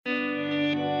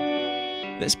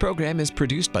This program is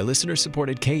produced by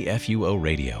listener-supported KFUO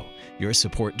Radio. Your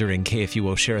support during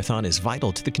KFUO Share-a-thon is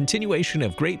vital to the continuation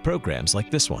of great programs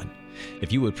like this one.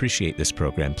 If you appreciate this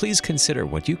program, please consider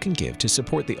what you can give to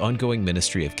support the ongoing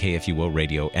ministry of KFUO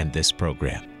Radio and this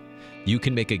program. You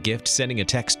can make a gift sending a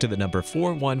text to the number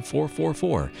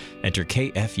 41444. Enter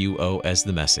KFUO as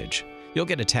the message. You'll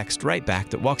get a text right back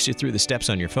that walks you through the steps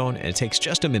on your phone, and it takes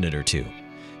just a minute or two.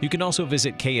 You can also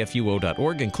visit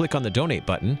kfuo.org and click on the donate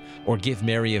button, or give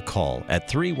Mary a call at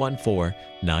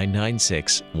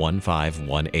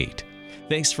 314-996-1518.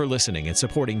 Thanks for listening and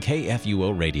supporting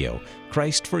KFUO Radio.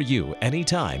 Christ for you,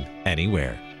 anytime,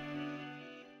 anywhere.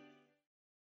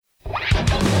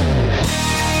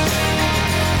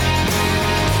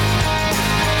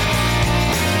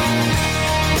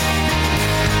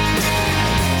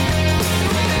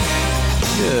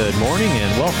 Good morning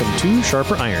and welcome to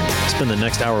Sharper Iron. Spend the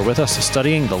next hour with us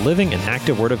studying the living and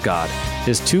active Word of God,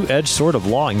 His two-edged sword of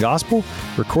law and gospel,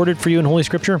 recorded for you in Holy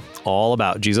Scripture, all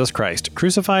about Jesus Christ,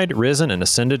 crucified, risen, and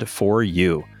ascended for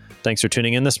you. Thanks for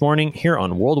tuning in this morning here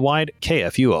on Worldwide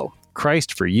KFUO.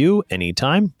 Christ for you,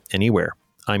 anytime, anywhere.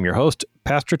 I'm your host,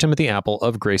 Pastor Timothy Apple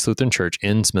of Grace Lutheran Church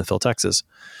in Smithville, Texas.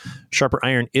 Sharper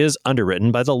Iron is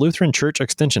underwritten by the Lutheran Church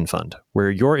Extension Fund,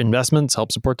 where your investments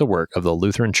help support the work of the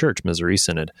Lutheran Church Missouri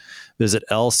Synod. Visit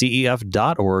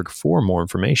lcef.org for more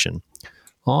information.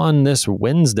 On this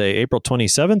Wednesday, April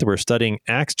 27th, we're studying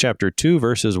Acts chapter 2,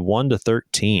 verses 1 to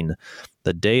 13.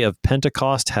 The day of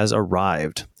Pentecost has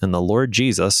arrived, and the Lord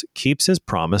Jesus keeps his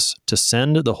promise to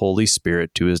send the Holy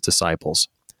Spirit to his disciples.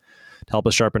 To help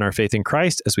us sharpen our faith in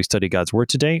Christ as we study God's Word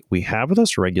today, we have with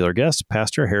us regular guest,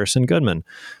 Pastor Harrison Goodman.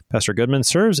 Pastor Goodman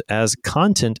serves as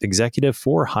content executive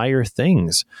for Higher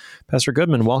Things. Pastor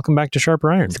Goodman, welcome back to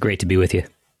Sharper Iron. It's great to be with you.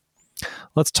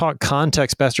 Let's talk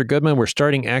context, Pastor Goodman. We're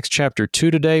starting Acts chapter 2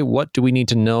 today. What do we need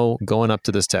to know going up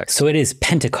to this text? So it is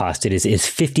Pentecost. It is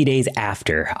 50 days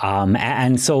after.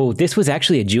 And so this was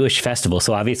actually a Jewish festival.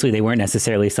 So obviously they weren't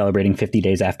necessarily celebrating 50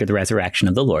 days after the resurrection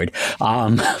of the Lord.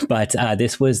 But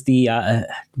this was the,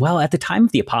 at the time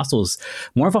of the apostles,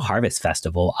 more of a harvest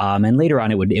festival. And later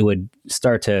on, it would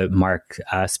start to mark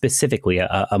specifically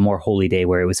a more holy day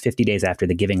where it was 50 days after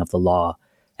the giving of the law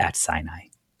at Sinai.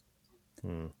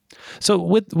 So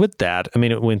with that, I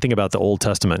mean, when we think about the Old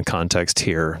Testament context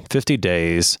here, 50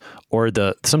 days, or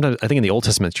sometimes I think in the Old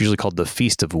Testament, it's usually called the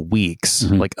Feast of Weeks,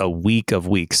 like a week of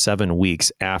weeks, 7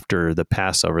 weeks after the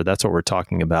Passover. That's what we're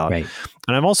talking about. Right.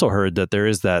 And I've also heard that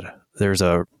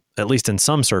at least in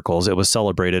some circles, it was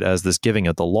celebrated as this giving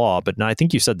of the law. But now I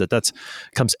think you said that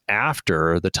comes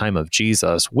after the time of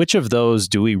Jesus. Which of those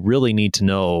do we really need to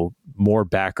know more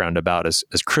background about as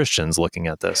Christians looking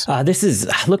at this?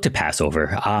 Look to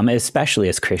Passover, especially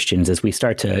as Christians, as we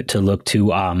start to look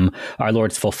to our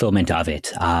Lord's fulfillment of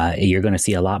it. You're going to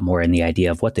see a lot more in the idea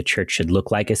of what the church should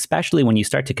look like, especially when you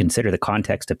start to consider the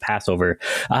context of Passover.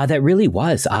 That really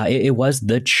was, it was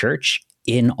the church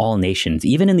in all nations.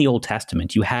 Even in the Old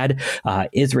Testament, you had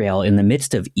Israel in the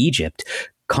midst of Egypt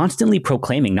constantly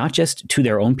proclaiming, not just to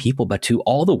their own people, but to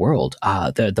all the world,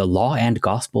 the law and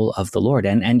gospel of the Lord.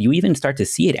 And you even start to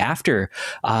see it after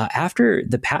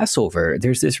the Passover.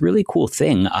 There's this really cool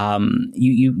thing.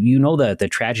 You know the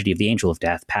tragedy of the angel of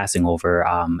death passing over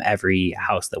every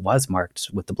house that was marked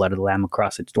with the blood of the Lamb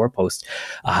across its doorpost,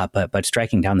 but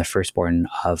striking down the firstborn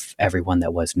of everyone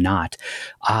that was not.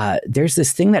 There's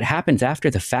this thing that happens after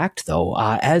the fact, though,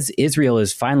 as Israel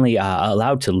is finally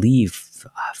allowed to leave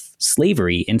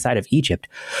slavery inside of Egypt.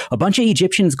 A bunch of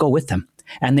Egyptians go with them,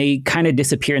 and they kind of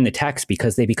disappear in the text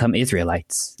because they become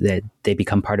Israelites. They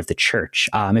become part of the church.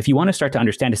 If you want to start to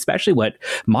understand, especially what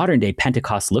modern day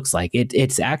Pentecost looks like,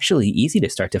 it's actually easy to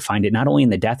start to find it not only in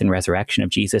the death and resurrection of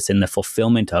Jesus and the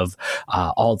fulfillment of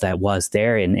all that was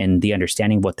there and the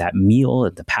understanding of what that meal,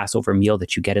 the Passover meal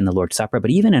that you get in the Lord's Supper, but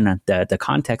even in the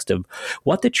context of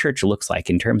what the church looks like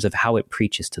in terms of how it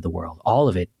preaches to the world. All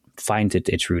of it finds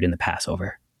its root in the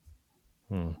Passover.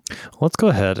 Let's go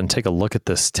ahead and take a look at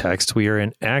this text. We are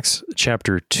in Acts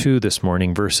chapter 2 this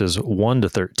morning, verses 1 to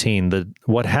 13.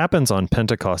 What happens on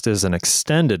Pentecost is an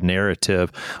extended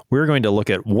narrative. We're going to look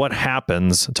at what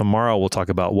happens. Tomorrow we'll talk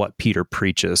about what Peter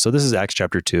preaches. So this is Acts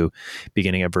chapter 2,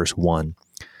 beginning at verse 1.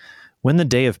 When the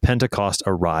day of Pentecost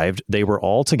arrived, they were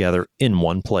all together in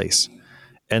one place.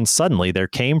 And suddenly there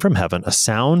came from heaven a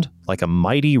sound like a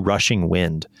mighty rushing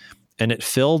wind, and it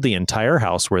filled the entire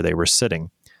house where they were sitting.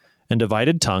 And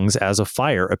divided tongues as of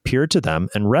fire appeared to them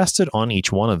and rested on each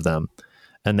one of them.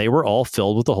 And they were all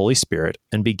filled with the Holy Spirit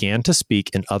and began to speak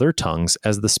in other tongues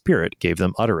as the Spirit gave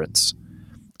them utterance.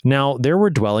 Now there were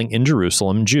dwelling in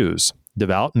Jerusalem Jews,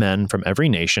 devout men from every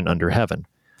nation under heaven.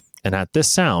 And at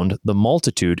this sound, the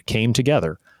multitude came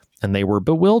together, and they were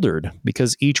bewildered,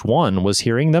 because each one was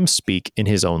hearing them speak in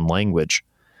his own language.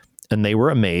 And they were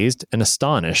amazed and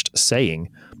astonished, saying,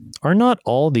 "Are not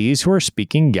all these who are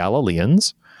speaking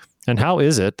Galileans? And how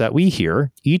is it that we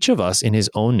hear, each of us in his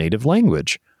own native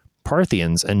language?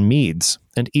 Parthians and Medes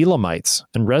and Elamites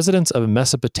and residents of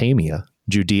Mesopotamia,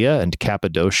 Judea and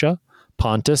Cappadocia,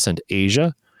 Pontus and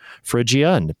Asia,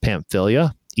 Phrygia and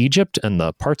Pamphylia, Egypt and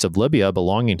the parts of Libya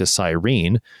belonging to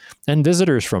Cyrene, and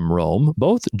visitors from Rome,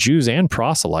 both Jews and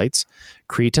proselytes,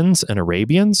 Cretans and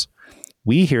Arabians,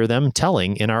 we hear them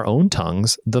telling in our own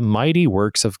tongues the mighty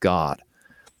works of God."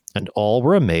 And all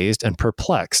were amazed and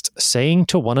perplexed, saying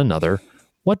to one another,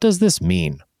 "What does this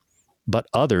mean?" But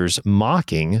others,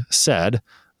 mocking, said,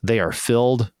 "They are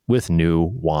filled with new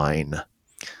wine."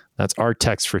 That's our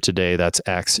text for today. That's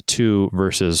Acts 2,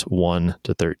 verses 1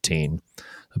 to 13.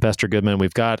 Pastor Goodman,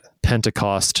 we've got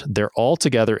Pentecost. They're all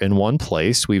together in one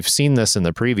place. We've seen this in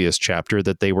the previous chapter,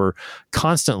 that they were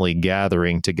constantly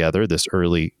gathering together, this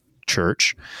early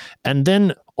church. And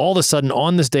then all of a sudden,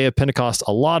 on this day of Pentecost,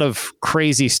 a lot of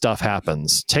crazy stuff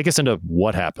happens. Take us into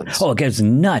what happens. Oh, it gets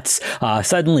nuts.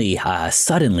 Suddenly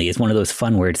is one of those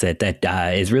fun words that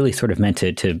is really sort of meant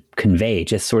to convey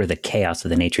just sort of the chaos of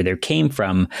the nature. There came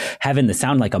from heaven the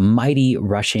sound like a mighty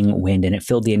rushing wind, and it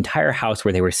filled the entire house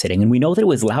where they were sitting. And we know that it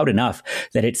was loud enough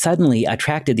that it suddenly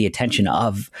attracted the attention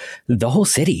of the whole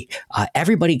city.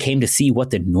 Everybody came to see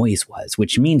what the noise was,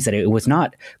 which means that it was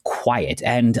not quiet,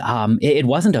 and it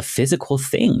wasn't a physical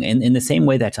thing. In the same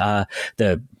way that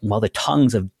the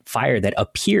tongues of fire that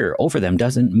appear over them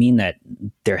doesn't mean that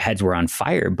their heads were on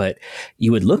fire, but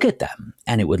you would look at them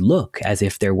and it would look as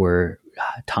if there were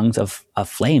tongues of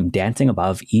flame dancing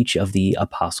above each of the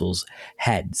apostles'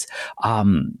 heads.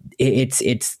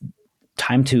 It's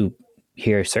time to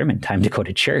hear a sermon, time to go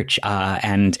to church,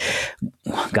 and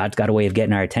God's got a way of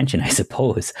getting our attention, I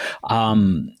suppose.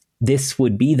 This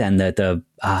would be then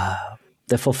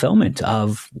the fulfillment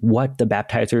of what the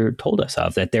baptizer told us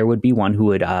of, that there would be one who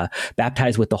would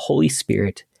baptize with the Holy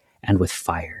Spirit and with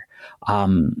fire.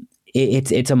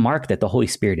 It's a mark that the Holy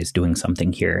Spirit is doing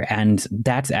something here. And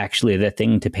that's actually the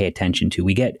thing to pay attention to.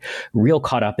 We get real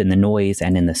caught up in the noise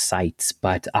and in the sights,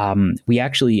 but we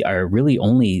actually are really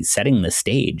only setting the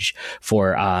stage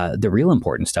for the real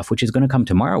important stuff, which is going to come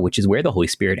tomorrow, which is where the Holy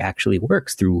Spirit actually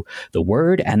works through the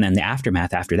word, and then the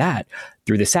aftermath after that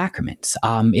through the sacraments.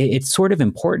 It's sort of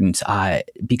important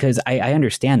because I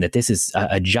understand that this is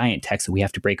a giant text that we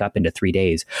have to break up into 3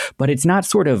 days, but it's not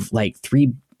sort of like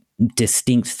three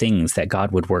distinct things that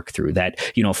God would work through, that,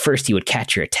 first he would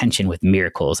catch your attention with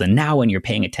miracles. And now when you're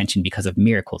paying attention because of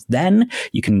miracles, then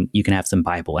you can have some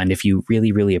Bible. And if you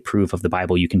really, really approve of the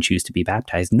Bible, you can choose to be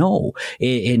baptized. No,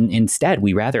 instead,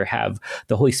 we rather have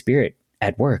the Holy Spirit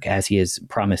at work as he is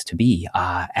promised to be.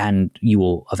 And you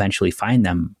will eventually find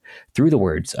them through the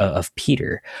words of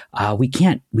Peter. We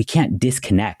can't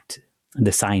disconnect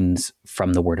the signs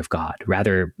from the Word of God.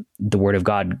 Rather, the Word of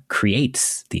God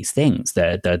creates these things.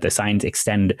 The signs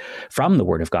extend from the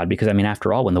Word of God, because,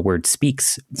 after all, when the Word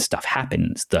speaks, stuff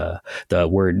happens. The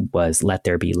word was, "Let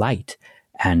there be light,"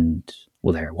 and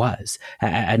well, there it was.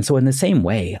 And so in the same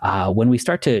way, when we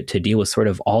start to deal with sort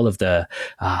of all of the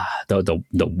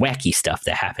wacky stuff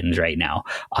that happens right now,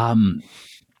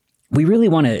 we really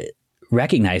want to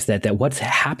recognize that what's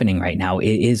happening right now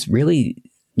is really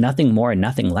nothing more and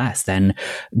nothing less than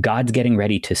God's getting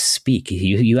ready to speak.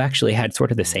 You actually had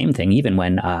sort of the same thing even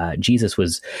when Jesus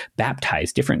was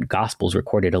baptized. Different gospels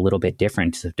recorded a little bit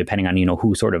different depending on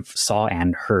who sort of saw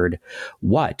and heard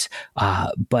what.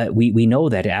 But we know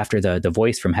that after the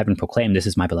voice from heaven proclaimed, "This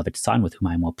is my beloved Son, with whom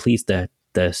I am well pleased,"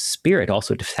 the Spirit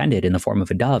also descended in the form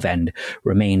of a dove and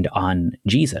remained on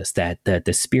Jesus. That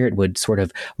the Spirit would sort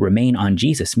of remain on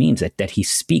Jesus means that he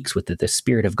speaks with the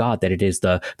Spirit of God, that it is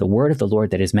the word of the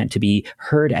Lord that is meant to be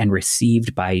heard and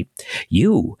received by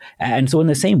you. And so in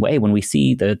the same way, when we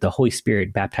see the Holy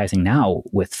Spirit baptizing now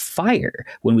with fire,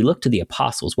 when we look to the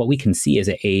apostles, what we can see is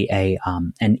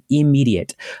an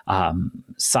immediate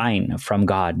sign from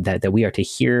God that we are to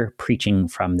hear preaching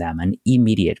from them. An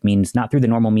immediate means not through the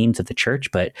normal means of the church,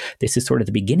 but this is sort of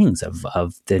the beginnings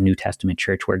of the New Testament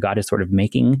church, where God is sort of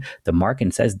making the mark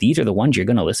and says, these are the ones you're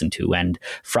going to listen to, and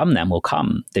from them will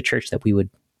come the church that we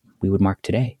would mark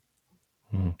today.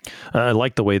 I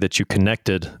like the way that you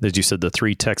connected, as you said, the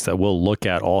three texts that we'll look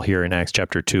at all here in Acts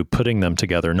chapter 2, putting them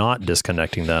together, not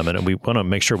disconnecting them. And we want to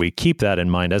make sure we keep that in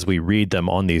mind as we read them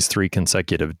on these 3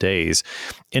 consecutive days.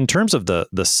 In terms of the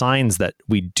signs that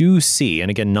we do see, and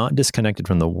again, not disconnected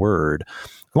from the word,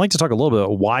 I'd like to talk a little bit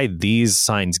about why these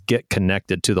signs get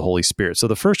connected to the Holy Spirit. So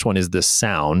the first one is this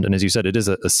sound. And as you said, it is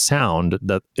a sound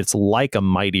that it's like a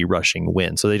mighty rushing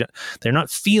wind. So they're not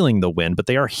feeling the wind, but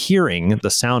they are hearing the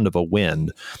sound of a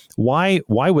wind. Why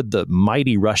would the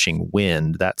mighty rushing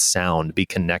wind, that sound, be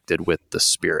connected with the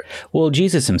Spirit? Well,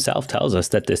 Jesus himself tells us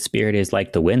that the Spirit is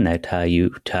like the wind that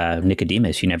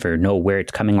Nicodemus, you never know where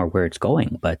it's coming or where it's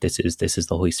going. But this is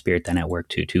the Holy Spirit then at work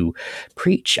to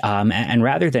preach. And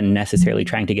rather than necessarily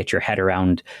trying to get your head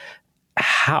around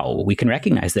how, we can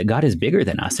recognize that God is bigger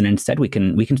than us, and instead we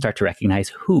can start to recognize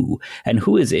who, and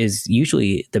who is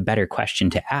usually the better question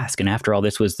to ask. And after all,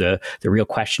 this was the real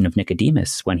question of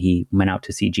Nicodemus when he went out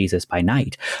to see Jesus by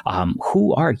night.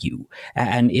 Who are you?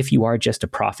 And if you are just a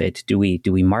prophet, do we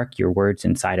mark your words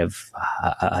inside of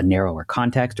a narrower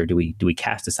context, or do we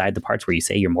cast aside the parts where you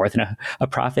say you're more than a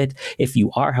prophet? If you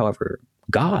are, however,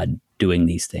 God doing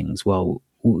these things, well,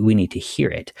 we need to hear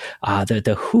it.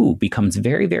 The who becomes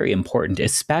very, very important,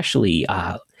 especially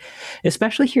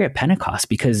here at Pentecost,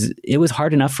 because it was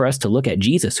hard enough for us to look at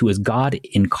Jesus, who is God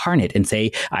incarnate, and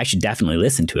say, I should definitely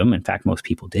listen to him. In fact, most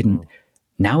people didn't.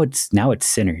 Now it's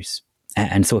sinners.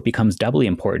 And so it becomes doubly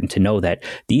important to know that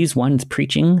these ones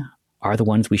preaching are the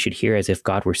ones we should hear as if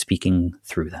God were speaking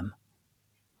through them.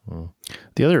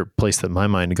 The other place that my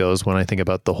mind goes when I think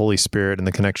about the Holy Spirit and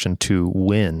the connection to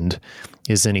wind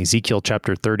is in Ezekiel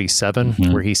chapter 37,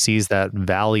 where he sees that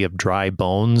valley of dry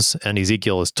bones, and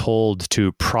Ezekiel is told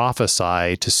to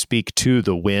prophesy, to speak to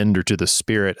the wind or to the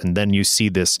Spirit. And then you see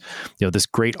this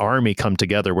great army come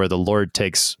together where the Lord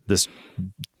takes this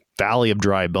valley of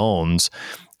dry bones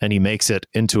and he makes it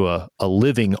into a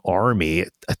living army.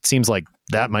 It seems like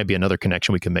that might be another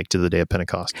connection we can make to the day of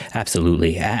Pentecost.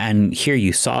 Absolutely. And here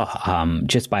you saw,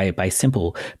 just by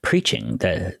simple preaching,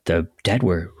 the dead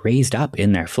were raised up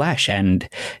in their flesh, and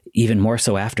even more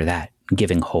so after that,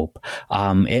 giving hope.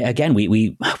 Again,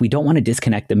 we don't want to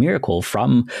disconnect the miracle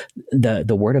from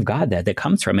the word of God that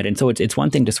comes from it. And so it's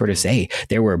one thing to sort of say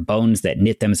there were bones that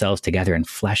knit themselves together and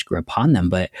flesh grew upon them.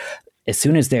 But as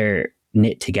soon as they're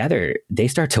knit together, they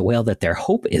start to wail that their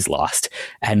hope is lost.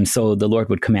 And so the Lord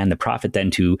would command the prophet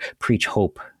then to preach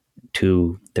hope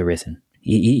to the risen.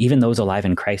 Even those alive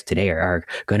in Christ today are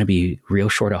going to be real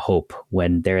short of hope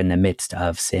when they're in the midst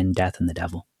of sin, death, and the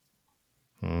devil.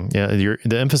 Yeah,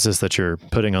 the emphasis that you're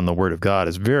putting on the Word of God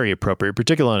is very appropriate,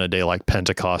 particularly on a day like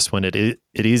Pentecost, when it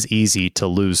is easy to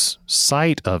lose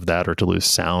sight of that or to lose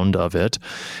sound of it,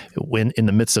 when in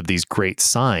the midst of these great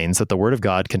signs, that the Word of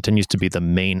God continues to be the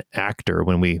main actor.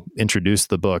 When we introduced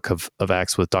the book of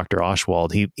Acts with Dr.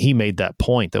 Oswald, he made that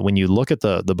point that when you look at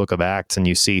the book of Acts and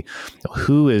you see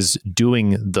who is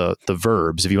doing the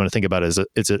verbs, if you want to think about it,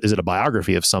 is it a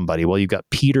biography of somebody? Well, you've got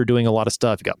Peter doing a lot of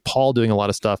stuff, you've got Paul doing a lot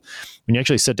of stuff. When you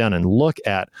actually sit down and look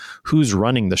at who's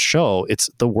running the show, it's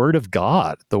the Word of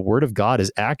God. The Word of God is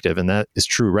active, and that is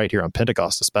true right here on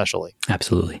Pentecost especially.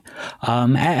 Absolutely.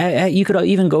 You could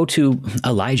even go to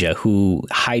Elijah, who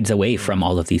hides away from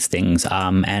all of these things.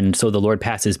 And so the Lord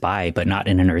passes by, but not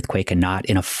in an earthquake and not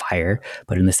in a fire,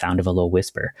 but in the sound of a low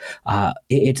whisper.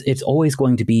 It's always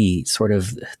going to be sort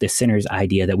of the sinner's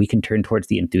idea that we can turn towards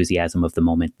the enthusiasm of the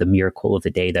moment, the miracle of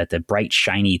the day, that the bright,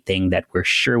 shiny thing that we're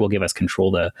sure will give us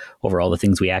control over all the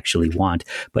things we actually want.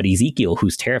 But Ezekiel,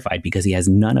 who's terrified because he has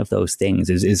none of those things,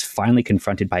 is finally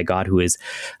confronted by God, who is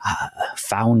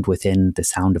found within the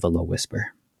sound of a low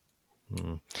whisper.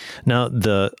 Now,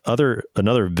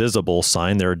 another visible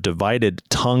sign, there are divided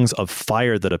tongues of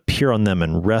fire that appear on them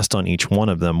and rest on each one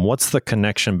of them. What's the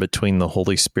connection between the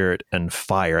Holy Spirit and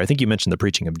fire? I think you mentioned the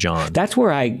preaching of John. That's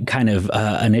where I kind of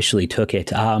initially took it,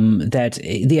 that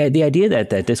the idea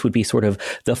that this would be sort of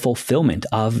the fulfillment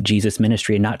of Jesus'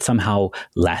 ministry and not somehow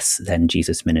less than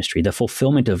Jesus' ministry. The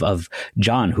fulfillment of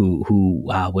John, who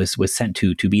was sent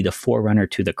to be the forerunner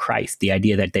to the Christ. The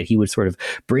idea that he would sort of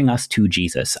bring us to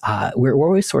Jesus. We're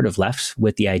always sort of left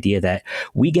with the idea that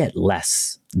we get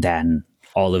less than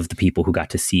all of the people who got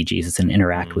to see Jesus and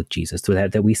interact with Jesus, so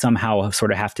that we somehow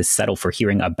sort of have to settle for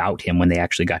hearing about him when they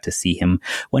actually got to see him,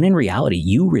 when in reality,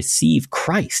 you receive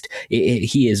Christ.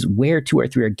 He is where 2 or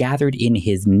 3 are gathered in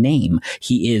his name.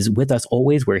 He is with us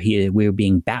always, where we're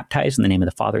being baptized in the name of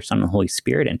the Father, Son, and Holy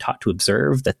Spirit, and taught to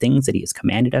observe the things that he has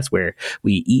commanded us, where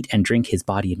we eat and drink his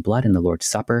body and blood in the Lord's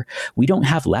Supper. We don't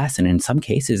have less, and in some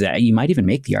cases, you might even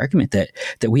make the argument that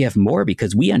we have more,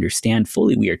 because we understand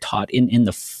fully, we are taught in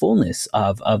the fullness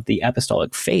of the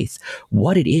apostolic faith,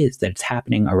 what it is that's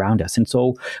happening around us. And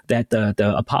so that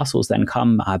the apostles then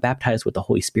come baptized with the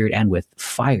Holy Spirit and with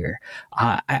fire.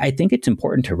 I think it's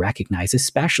important to recognize,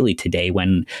 especially today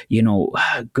when,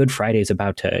 Good Friday is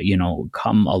about to,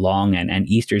 come along and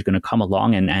Easter is going to come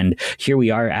along. And here we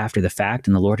are after the fact,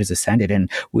 and the Lord has ascended, and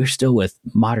we're still with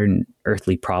modern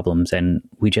earthly problems. And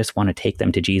we just want to take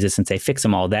them to Jesus and say, fix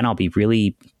them all. Then I'll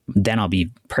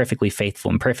be perfectly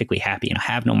faithful and perfectly happy and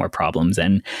have no more problems.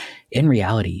 And in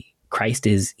reality, Christ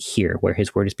is here where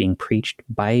his word is being preached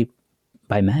by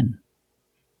men.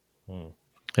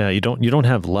 Yeah, you don't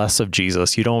have less of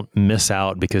Jesus. You don't miss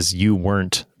out because you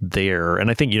weren't there.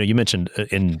 And I think, you mentioned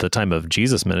in the time of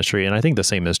Jesus' ministry, and I think the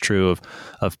same is true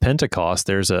of Pentecost.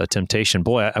 There's a temptation.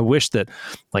 Boy, I wish that,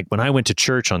 like, when I went to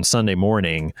church on Sunday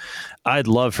morning, I'd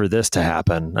love for this to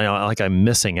happen. Like I'm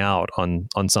missing out on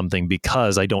something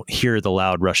because I don't hear the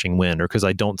loud rushing wind, or because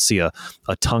I don't see a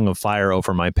tongue of fire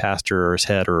over my pastor's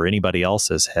head or anybody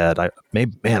else's head.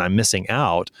 I'm missing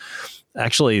out.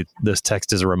 Actually, this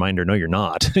text is a reminder. No, you're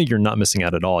not. You're not missing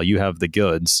out at all. You have the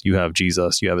goods. You have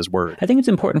Jesus. You have his word. I think it's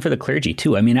important for the clergy,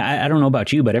 too. I mean, I don't know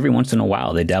about you, but every once in a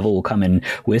while, the devil will come and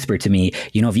whisper to me,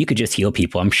 if you could just heal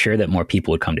people, I'm sure that more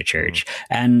people would come to church.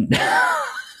 And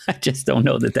I just don't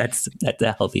know that's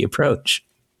a healthy approach.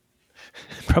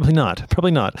 Probably not.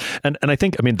 And I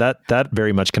think, that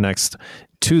very much connects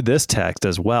to this text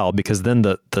as well, because then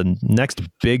the next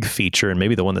big feature, and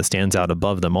maybe the one that stands out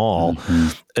above them all,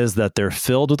 is that they're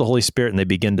filled with the Holy Spirit and they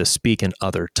begin to speak in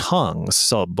other tongues.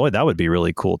 So, boy, that would be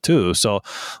really cool too. So,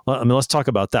 let's talk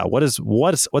about that.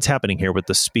 What's happening here with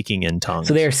the speaking in tongues?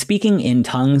 So they are speaking in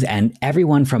tongues, and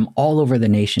everyone from all over the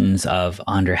nations of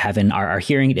under heaven are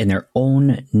hearing it in their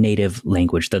own native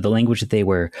language, the language that they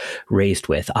were raised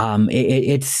with.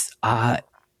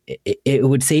 It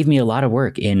would save me a lot of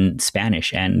work in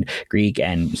Spanish and Greek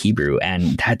and Hebrew,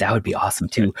 and that would be awesome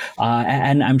too.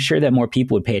 And I'm sure that more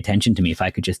people would pay attention to me if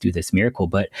I could just do this miracle.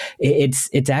 But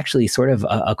it's actually sort of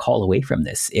a call away from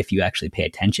this if you actually pay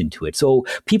attention to it. So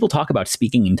people talk about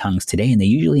speaking in tongues today, and they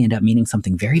usually end up meaning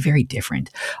something very, very different.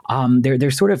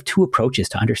 There's sort of two approaches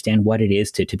to understand what it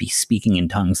is to be speaking in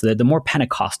tongues. The more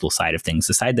Pentecostal side of things,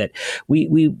 the side that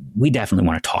we definitely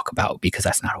want to talk about because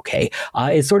that's not okay,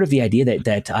 is sort of the idea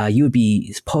that you would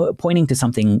be pointing to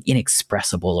something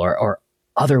inexpressible or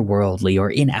otherworldly or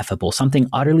ineffable, something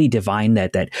utterly divine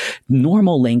that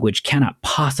normal language cannot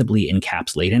possibly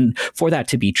encapsulate. And for that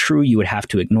to be true, you would have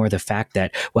to ignore the fact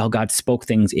that, well, God spoke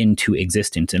things into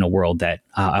existence in a world that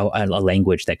a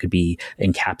language that could be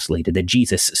encapsulated, that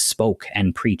Jesus spoke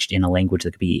and preached in a language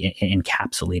that could be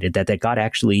encapsulated, that God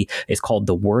actually is called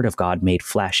the Word of God made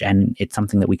flesh. And it's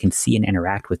something that we can see and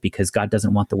interact with because God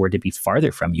doesn't want the Word to be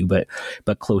farther from you, but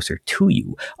closer to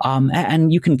you.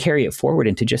 And you can carry it forward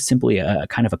into just simply a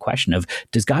kind of a question of,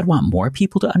 does God want more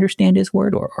people to understand his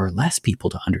word or less people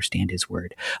to understand his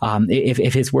word?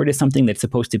 If his word is something that's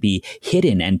supposed to be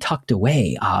hidden and tucked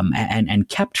away and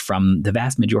kept from the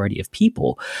vast majority of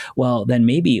people, well, then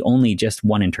maybe only just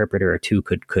one interpreter or two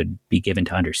could be given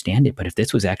to understand it. But if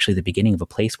this was actually the beginning of a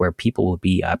place where people would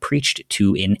be preached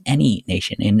to in any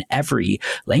nation, in every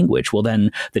language, well,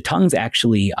 then the tongues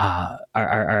actually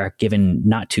are given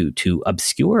not to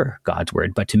obscure God's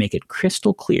word, but to make it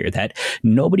crystal clear that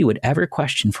nobody would ever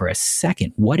question for a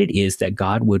second what it is that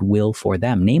God would will for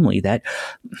them, namely that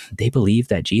they believe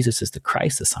that Jesus is the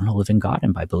Christ, the Son of the living God,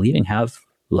 and by believing have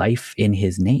life in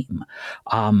his name.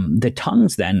 The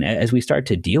tongues then, as we start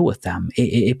to deal with them,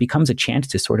 it becomes a chance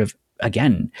to sort of,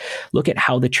 again, look at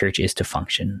how the church is to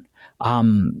function.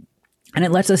 And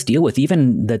it lets us deal with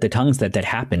even the tongues that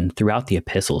happen throughout the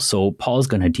epistles. So Paul's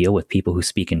going to deal with people who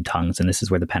speak in tongues. And this is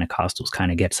where the Pentecostals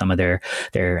kind of get some of their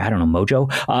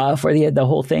mojo for the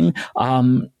whole thing.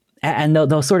 And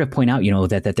they'll sort of point out,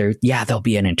 that there'll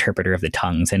be an interpreter of the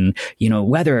tongues. And,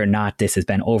 whether or not this has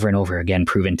been over and over again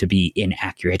proven to be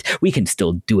inaccurate, we can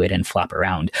still do it and flop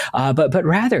around. But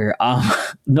rather,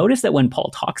 notice that when Paul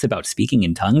talks about speaking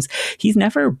in tongues, he's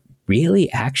never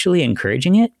really actually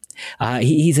encouraging it.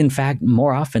 He's in fact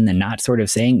more often than not sort of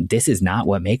saying, this is not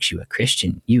what makes you a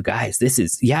Christian. You guys, this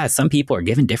is, some people are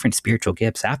given different spiritual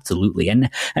gifts. Absolutely. And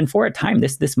for a time,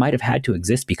 this might have had to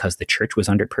exist because the church was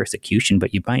under persecution.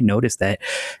 But you might notice that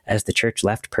as the church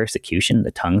left persecution,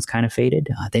 the tongues kind of faded.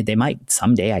 They might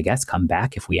someday, I guess, come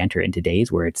back if we enter into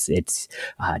days where it's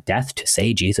death to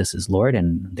say Jesus is Lord.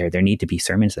 And there need to be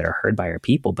sermons that are heard by our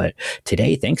people. But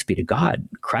today, thanks be to God,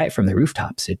 cry it from the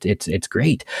rooftops. It's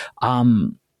great.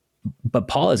 But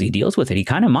Paul, as he deals with it, he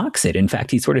kind of mocks it. In fact,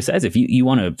 he sort of says, if you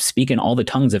want to speak in all the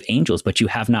tongues of angels, but you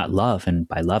have not love, and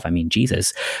by love, I mean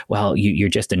Jesus, well, you're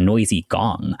just a noisy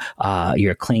gong.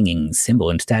 You're a clanging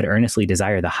cymbal. Instead, earnestly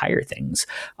desire the higher things.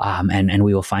 And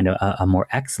we will find a more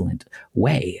excellent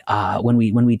way. When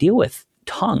we deal with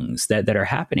tongues that are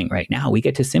happening right now, we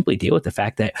get to simply deal with the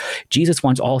fact that Jesus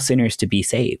wants all sinners to be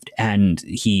saved, and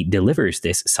he delivers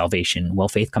this salvation. Well,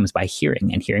 faith comes by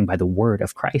hearing, and hearing by the word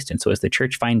of Christ. And so as the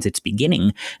church finds its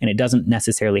beginning, and it doesn't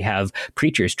necessarily have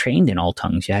preachers trained in all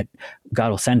tongues yet, God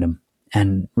will send them.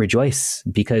 And rejoice,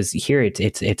 because here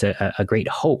it's a great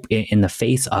hope in the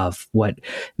face of what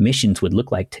missions would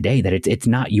look like today, that it's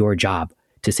not your job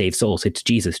to save souls, it's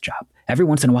Jesus' job. Every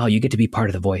once in a while you get to be part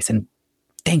of the voice, and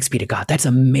thanks be to God. That's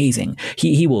amazing.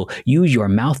 He will use your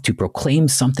mouth to proclaim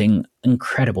something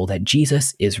incredible, that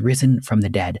Jesus is risen from the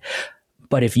dead.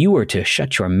 But if you were to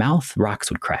shut your mouth,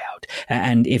 rocks would cry out.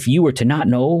 And if you were to not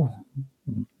know,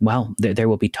 well, there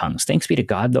will be tongues. Thanks be to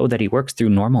God, though, that he works through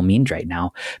normal means right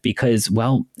now, because,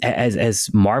 well, as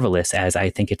marvelous as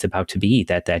I think it's about to be,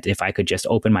 that if I could just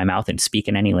open my mouth and speak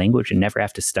in any language and never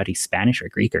have to study Spanish or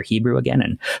Greek or Hebrew again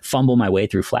and fumble my way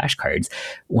through flashcards,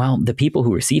 well, the people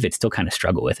who receive it still kind of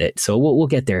struggle with it. So we'll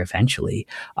get there eventually.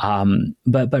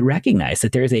 But recognize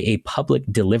that there's a public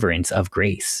deliverance of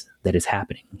grace that is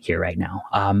happening here right now.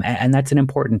 And that's an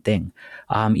important thing.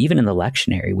 Even in the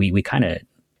lectionary, we kind of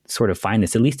sort of find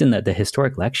this, at least in the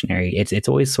historic lectionary, it's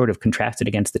always sort of contrasted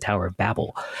against the Tower of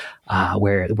Babel,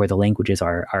 where the languages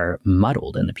are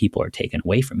muddled and the people are taken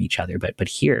away from each other. But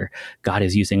here, God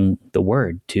is using the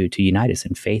word to unite us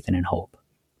in faith and in hope.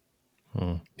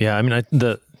 Yeah, I mean,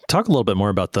 talk a little bit more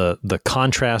about the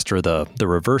contrast or the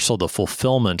reversal, the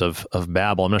fulfillment of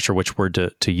Babel. I'm not sure which word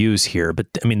to use here, but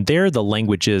I mean, there the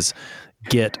languages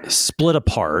get split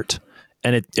apart,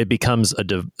 and it becomes a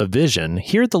division.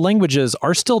 Here, the languages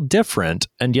are still different,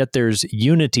 and yet there's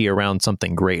unity around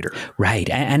something greater. Right.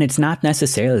 And it's not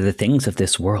necessarily the things of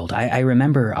this world. I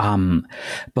remember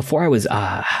before I was,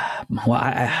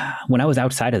 when I was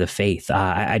outside of the faith,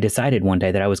 I decided one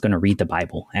day that I was going to read the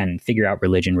Bible and figure out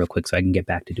religion real quick so I can get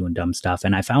back to doing dumb stuff.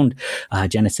 And I found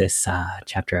Genesis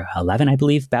chapter 11, I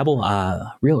believe, Babel,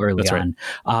 real early That's on.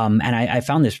 Right. And I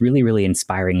found this really, really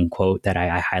inspiring quote that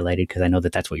I highlighted, because I know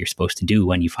that's what you're supposed to do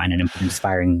when you find an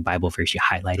inspiring Bible verse, you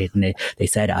highlight it. And they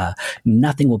said,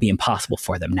 nothing will be impossible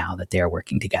for them now that they are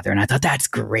working together. And I thought, that's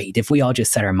great. If we all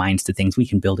just set our minds to things, we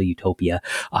can build a utopia.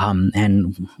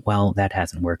 And well, that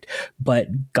hasn't worked.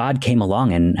 But God came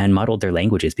along and muddled their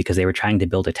languages, because they were trying to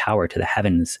build a tower to the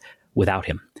heavens without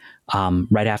him.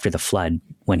 Right after the flood,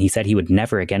 when he said he would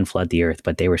never again flood the earth,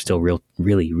 but they were still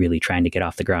really, really trying to get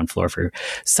off the ground floor for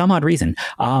some odd reason.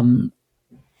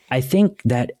 I think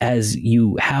that as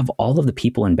you have all of the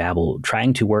people in Babel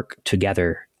trying to work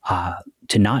together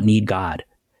to not need God,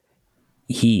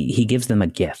 he gives them a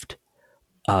gift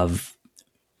of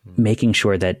making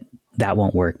sure that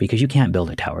won't work, because you can't build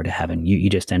a tower to heaven. You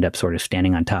just end up sort of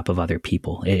standing on top of other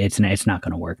people. It's not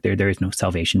going to work. There is no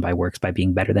salvation by works, by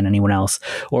being better than anyone else,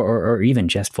 or even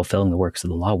just fulfilling the works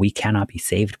of the law. We cannot be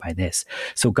saved by this.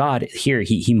 So God here,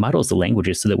 he muddles the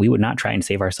languages so that we would not try and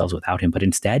save ourselves without him, but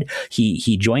instead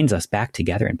he joins us back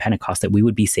together in Pentecost, that we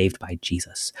would be saved by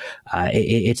Jesus.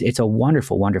 It's a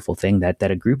wonderful, wonderful thing that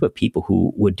a group of people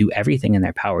who would do everything in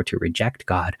their power to reject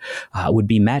God would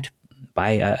be met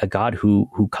by a God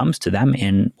who comes to them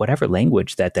in whatever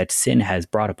language that sin has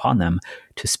brought upon them,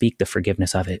 to speak the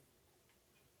forgiveness of it.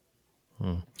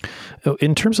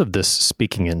 In terms of this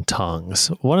speaking in tongues,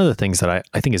 one of the things that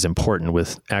I think is important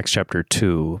with Acts chapter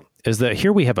 2 is that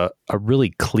here we have a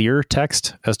really clear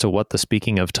text as to what the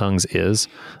speaking of tongues is,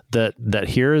 that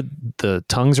here the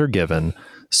tongues are given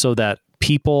so that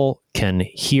people can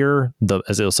hear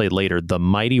as they'll say later, the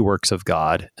mighty works of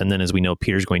God. And then, as we know,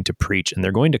 Peter's going to preach, and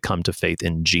they're going to come to faith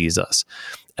in Jesus.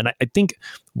 And I think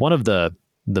one of the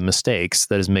mistakes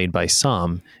that is made by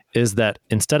some is that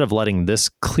instead of letting this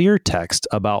clear text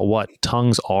about what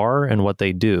tongues are and what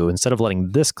they do, instead of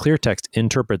letting this clear text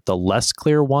interpret the less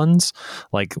clear ones,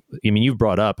 like, I mean, you've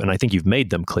brought up, and I think you've made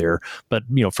them clear, but,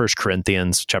 1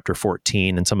 Corinthians chapter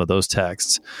 14 and some of those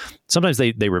texts, sometimes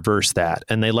they reverse that,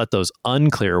 and they let those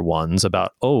unclear ones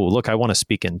about, oh, look, I want to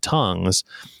speak in tongues,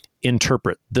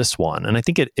 interpret this one. And I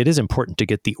think it is important to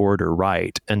get the order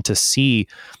right and to see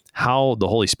how the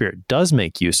Holy Spirit does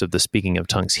make use of the speaking of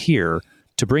tongues here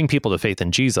to bring people to faith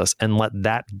in Jesus, and let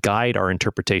that guide our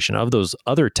interpretation of those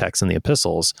other texts in the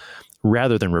epistles,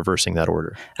 rather than reversing that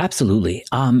order. Absolutely.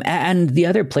 And the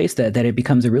other place that it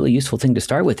becomes a really useful thing to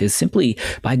start with is simply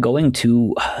by going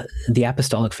to the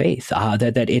apostolic faith,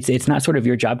 that it's not sort of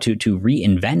your job to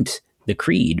reinvent the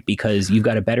creed, because you've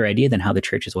got a better idea than how the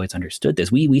church has always understood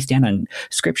this. We stand on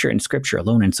Scripture and Scripture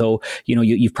alone. And so,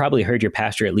 you've probably heard your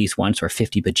pastor at least once or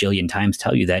 50 bajillion times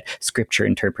tell you that Scripture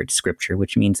interprets Scripture,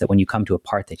 which means that when you come to a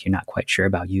part that you're not quite sure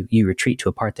about, you retreat to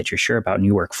a part that you're sure about and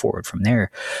you work forward from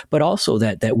there. But also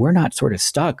that we're not sort of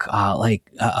stuck like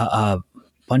a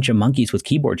bunch of monkeys with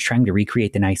keyboards trying to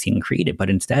recreate the Nicene Creed, but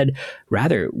instead,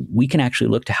 rather, we can actually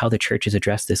look to how the church has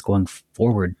addressed this going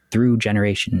forward through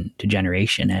generation to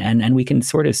generation. And we can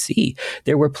sort of see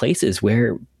there were places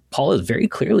where Paul is very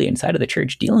clearly inside of the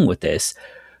church dealing with this.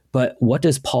 But what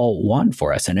does Paul want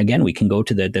for us? And again, we can go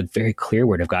to the very clear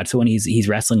word of God. So when he's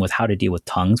wrestling with how to deal with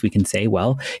tongues, we can say,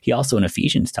 well, he also in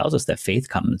Ephesians tells us that faith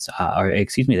comes,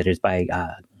 that it is by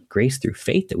grace through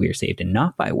faith that we are saved and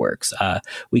not by works.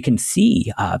 We can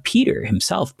see Peter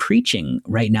himself preaching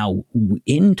right now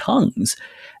in tongues,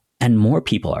 and more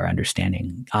people are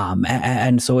understanding.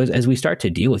 And so as we start to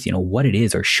deal with, what it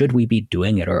is, or should we be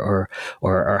doing it, or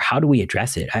how do we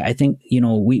address it? I think,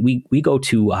 we go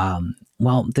to,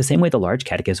 the same way the Large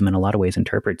Catechism in a lot of ways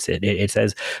interprets it. It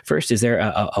says, first, is there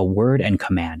a word and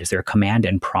command? Is there a command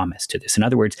and promise to this? In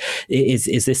other words,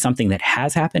 is this something that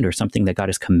has happened or something that God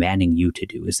is commanding you to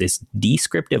do? Is this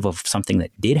descriptive of something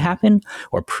that did happen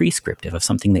or prescriptive of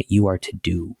something that you are to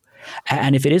do?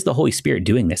 And if it is the Holy Spirit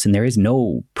doing this and there is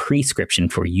no prescription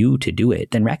for you to do it,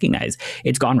 then recognize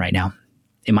it's gone right now.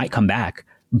 It might come back,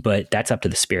 but that's up to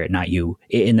the Spirit, not you.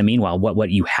 In the meanwhile, what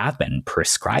you have been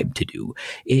prescribed to do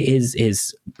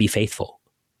is be faithful.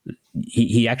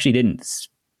 He actually didn't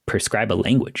prescribe a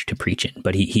language to preach in,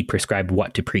 but he prescribed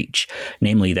what to preach,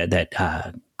 namely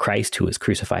that Christ, who was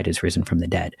crucified, is risen from the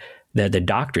dead. The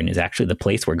doctrine is actually the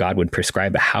place where God would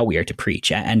prescribe how we are to preach.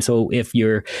 And so if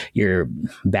you're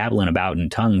babbling about in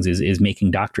tongues is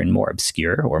making doctrine more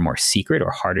obscure or more secret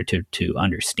or harder to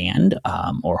understand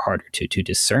or harder to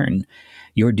discern,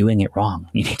 you're doing it wrong.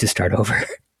 You need to start over.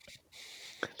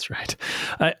 That's right.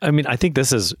 I think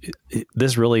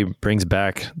this really brings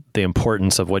back the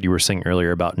importance of what you were saying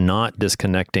earlier about not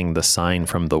disconnecting the sign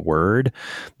from the word,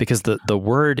 because the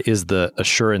word is the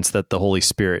assurance that the Holy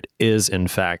Spirit is in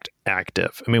fact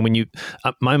active. When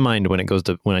my mind, when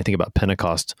I think about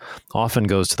Pentecost, often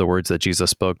goes to the words that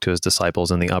Jesus spoke to his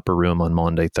disciples in the upper room on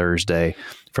Maundy Thursday,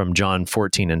 from John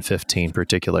 14 and 15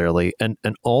 particularly. And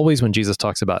always when Jesus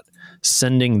talks about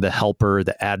sending the helper,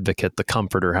 the advocate, the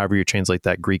comforter, however you translate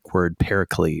that Greek word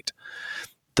paraclete,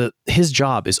 his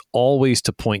job is always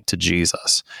to point to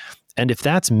Jesus. And if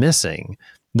that's missing,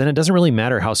 then it doesn't really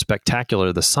matter how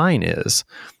spectacular the sign is.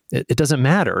 It doesn't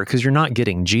matter because you're not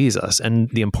getting Jesus. And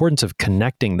the importance of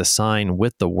connecting the sign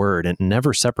with the word and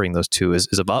never separating those two is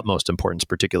of utmost importance,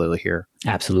 particularly here.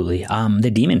 Absolutely.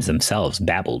 The demons themselves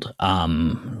babbled,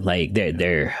 like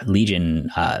their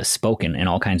legion spoke and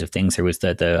all kinds of things. There was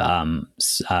the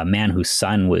man whose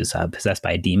son was possessed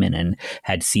by a demon and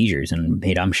had seizures and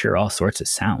made, I'm sure, all sorts of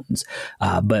sounds.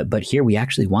 But here we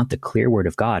actually want the clear word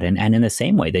of God. And in the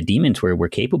same way, the demons were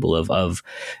capable of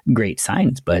great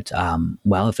signs. But,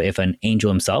 if an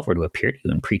angel himself were to appear to you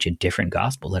and preach a different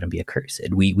gospel, let him be accursed.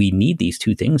 We need these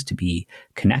two things to be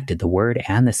connected, the word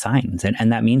and the signs.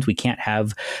 And that means we can't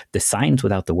have the signs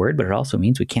without the word, but it also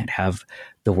means we can't have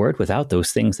the word without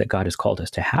those things that God has called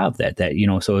us to have.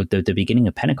 So the beginning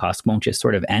of Pentecost won't just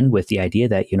sort of end with the idea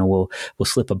that, we'll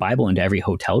slip a Bible into every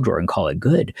hotel drawer and call it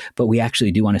good. But we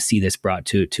actually do want to see this brought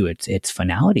to its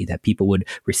finality, that people would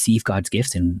receive God's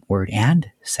gifts in word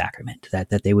and sacrament,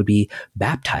 that they would be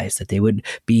baptized, that they would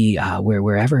be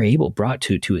wherever able brought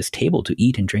to his table to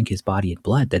eat and drink his body and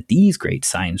blood, that these great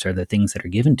signs are the things that are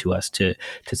given to us to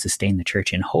sustain the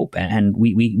church in hope. And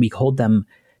we hold them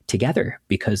together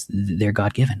because they're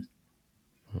God-given.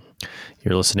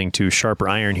 You're listening to Sharper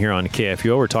Iron here on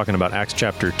KFUO. We're talking about Acts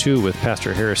chapter 2 with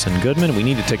Pastor Harrison Goodman. We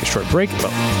need to take a short break,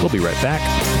 but we'll be right back.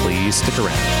 Please stick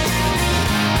around.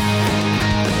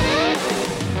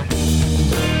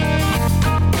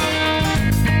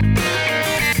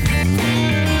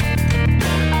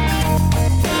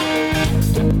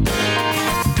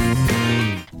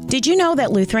 Did you know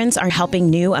that Lutherans are helping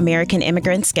new American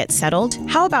immigrants get settled?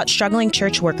 How about struggling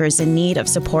church workers in need of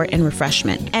support and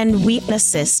refreshment? And we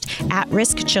assist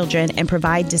at-risk children and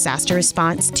provide disaster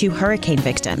response to hurricane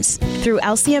victims. Through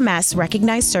LCMS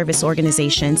recognized service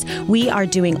organizations, we are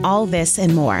doing all this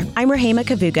and more. I'm Rahema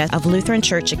Kavuga of Lutheran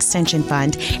Church Extension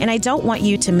Fund, and I don't want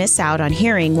you to miss out on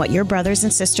hearing what your brothers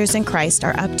and sisters in Christ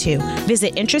are up to.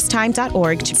 Visit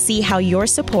interesttime.org to see how your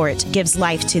support gives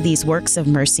life to these works of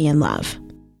mercy and love.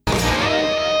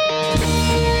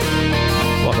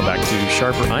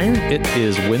 Sharper Iron. It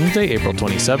is Wednesday, April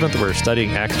 27th. We're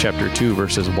studying Acts chapter 2,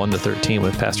 verses 1 to 13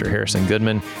 with Pastor Harrison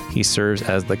Goodman. He serves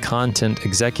as the content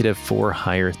executive for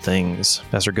Higher Things.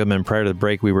 Pastor Goodman, prior to the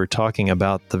break, we were talking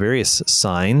about the various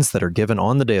signs that are given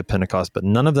on the day of Pentecost, but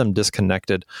none of them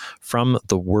disconnected from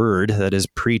the word that is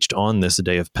preached on this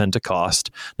day of Pentecost.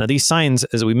 Now, these signs,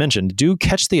 as we mentioned, do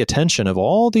catch the attention of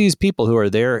all these people who are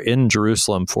there in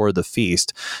Jerusalem for the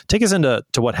feast. Take us into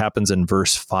what happens in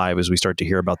verse 5 as we start to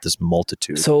hear about this multitude.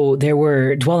 So there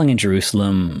were dwelling in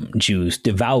Jerusalem Jews,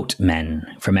 devout men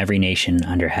from every nation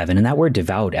under heaven. And that word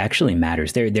devout actually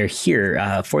matters. They're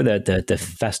here for the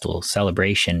festival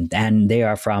celebration. And they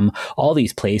are from all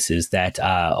these places that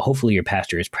hopefully your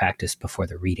pastor has practiced before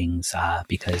the readings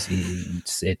because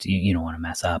you don't want to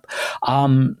mess up.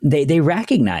 They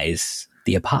recognize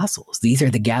the apostles. These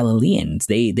are the Galileans.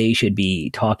 They should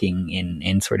be talking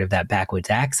in sort of that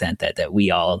backwoods accent that we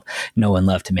all know and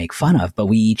love to make fun of, but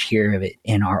we each hear of it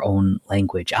in our own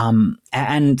language.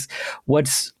 And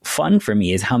what's fun for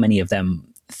me is how many of them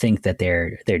think that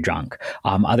they're drunk.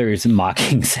 Others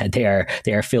mocking said they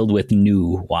are filled with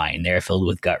new wine. They're filled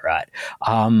with gut rot.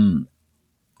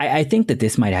 I think that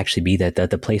this might actually be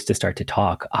the place to start to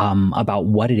talk about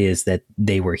what it is that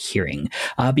they were hearing.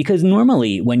 Because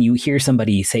normally when you hear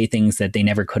somebody say things that they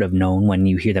never could have known, when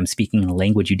you hear them speaking in a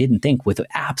language you didn't think with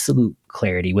absolute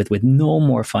clarity, with no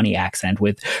more funny accent,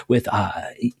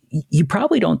 you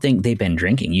probably don't think they've been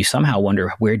drinking. You somehow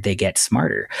wonder where'd they get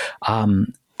smarter.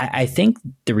 I think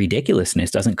the ridiculousness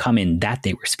doesn't come in that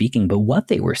they were speaking, but what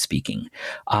they were speaking.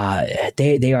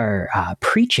 They are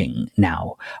preaching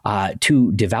now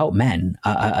to devout men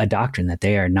a doctrine that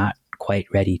they are not quite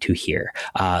ready to hear.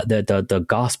 The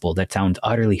gospel that sounds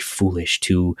utterly foolish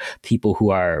to people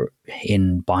who are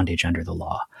in bondage under the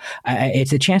law.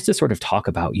 It's a chance to sort of talk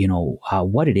about,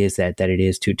 what it is that it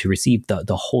is to receive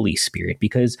the Holy Spirit.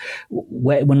 Because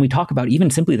when we talk about even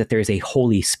simply that there is a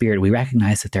Holy Spirit, we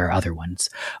recognize that there are other ones.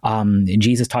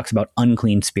 Jesus talks about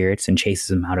unclean spirits and chases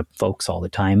them out of folks all the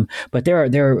time. But there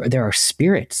are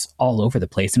spirits all over the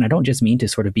place. And I don't just mean to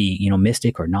sort of be,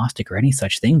 mystic or Gnostic or any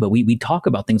such thing, but we talk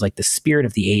about things like the spirit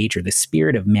of the age or the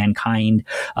spirit of mankind,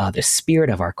 the spirit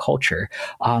of our culture.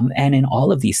 And in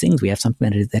all of these things, we have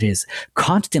something that is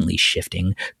constantly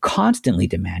shifting, constantly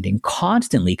demanding,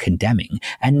 constantly condemning,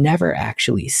 and never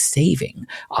actually saving.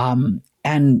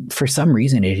 And for some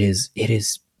reason, it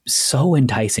is so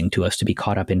enticing to us to be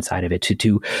caught up inside of it,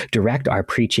 to direct our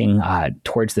preaching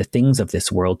towards the things of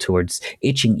this world, towards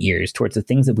itching ears, towards the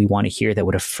things that we want to hear that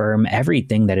would affirm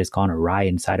everything that has gone awry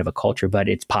inside of a culture, but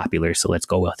it's popular, so let's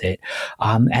go with it.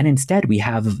 And instead, we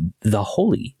have the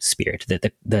Holy Spirit,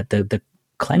 the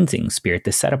cleansing spirit,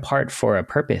 the set apart for a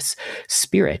purpose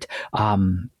spirit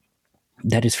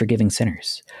that is forgiving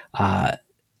sinners.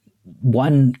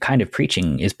 One kind of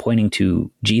preaching is pointing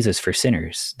to Jesus for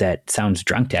sinners that sounds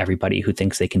drunk to everybody who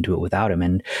thinks they can do it without him.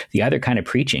 And the other kind of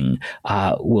preaching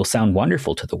will sound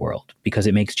wonderful to the world because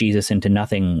it makes Jesus into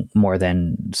nothing more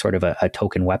than sort of a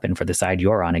token weapon for the side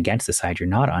you're on against the side you're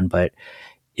not on, but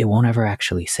it won't ever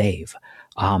actually save.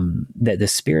 The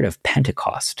spirit of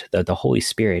Pentecost, the Holy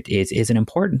Spirit, is an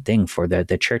important thing for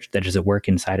the church that is at work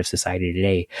inside of society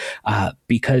today,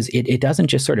 because it doesn't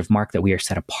just sort of mark that we are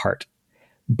set apart,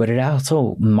 but it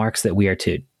also marks that we are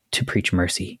to preach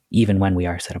mercy even when we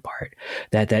are set apart.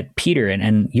 That Peter,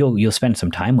 and you'll spend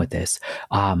some time with this.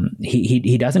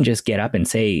 He doesn't just get up and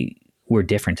say we're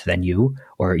different than you,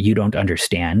 or you don't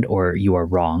understand, or you are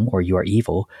wrong, or you are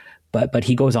evil. But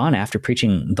he goes on after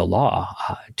preaching the law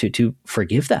to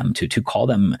forgive them, to call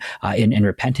them in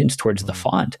repentance towards the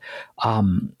font.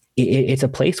 It's a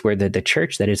place where the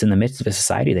church that is in the midst of a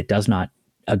society that does not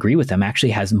agree with them actually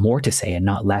has more to say and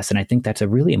not less. And I think that's a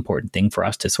really important thing for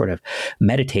us to sort of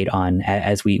meditate on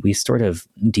as we sort of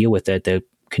deal with the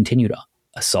continued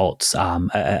assaults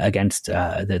against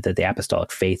the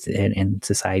apostolic faith in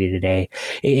society today.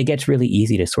 It gets really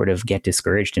easy to sort of get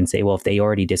discouraged and say, well, if they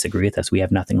already disagree with us, we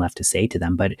have nothing left to say to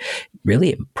them. But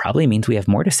really, it probably means we have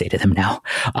more to say to them now.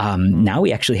 Now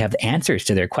we actually have the answers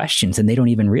to their questions and they don't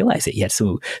even realize it yet.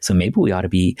 So maybe we ought to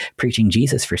be preaching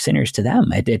Jesus for sinners to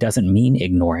them. It doesn't mean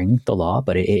ignoring the law,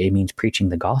 but it means preaching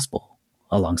the gospel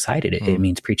alongside it. It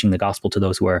means preaching the gospel to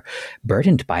those who are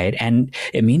burdened by it. And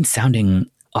it means sounding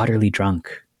utterly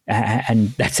drunk.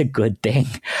 And that's a good thing.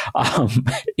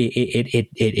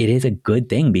 It is a good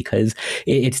thing because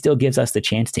it still gives us the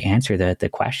chance to answer the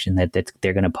question that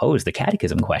they're going to pose, the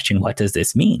catechism question. What does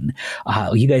this mean?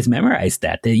 You guys memorized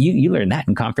that. You learned that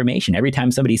in confirmation. Every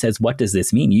time somebody says, what does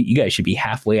this mean? You guys should be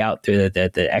halfway out through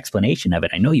the explanation of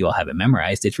it. I know you all have it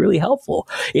memorized. It's really helpful.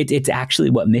 It's actually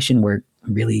what mission work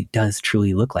really does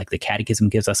truly look like. The Catechism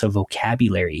gives us a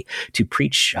vocabulary to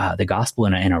preach the gospel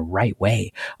in a right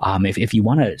way. If you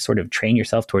want to sort of train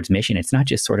yourself towards mission, it's not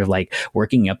just sort of like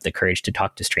working up the courage to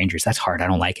talk to strangers. That's hard. I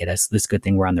don't like it. That's this good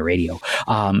thing we're on the radio.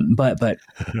 But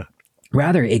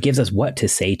rather, it gives us what to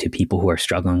say to people who are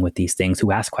struggling with these things,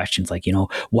 who ask questions like,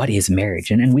 what is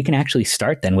marriage? And we can actually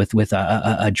start then with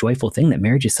a joyful thing, that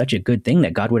marriage is such a good thing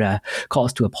that God would call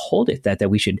us to uphold it, that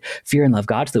we should fear and love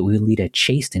God so that we would lead a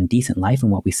chaste and decent life in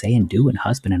what we say and do, and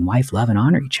husband and wife love and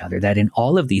honor each other. That in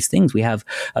all of these things, we have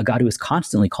a God who is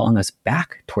constantly calling us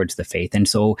back towards the faith. And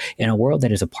so in a world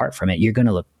that is apart from it, you're going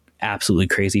to look absolutely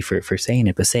crazy for saying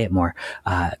it, but say it more,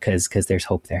 because there's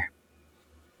hope there.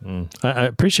 I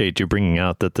appreciate you bringing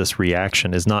out that this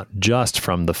reaction is not just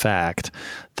from the fact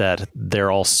that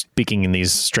they're all speaking in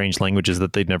these strange languages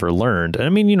that they'd never learned. I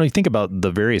mean, you think about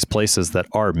the various places that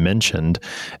are mentioned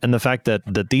and the fact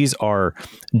that these are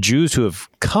Jews who have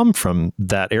come from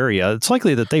that area. It's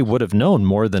likely that they would have known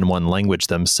more than one language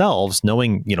themselves,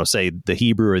 knowing, say, the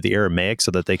Hebrew or the Aramaic so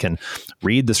that they can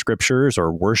read the scriptures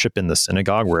or worship in the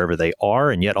synagogue wherever they are,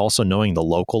 and yet also knowing the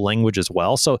local language as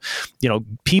well. So,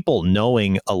 people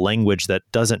knowing a language that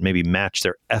doesn't maybe match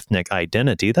their ethnic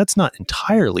identity, that's not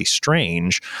entirely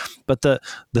strange. But the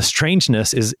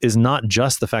strangeness is not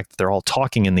just the fact that they're all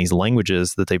talking in these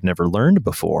languages that they've never learned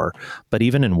before, but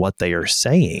even in what they are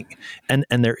saying. And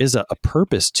there is a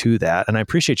purpose to that. And I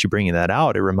appreciate you bringing that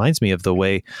out. It reminds me of the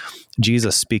way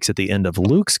Jesus speaks at the end of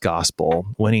Luke's gospel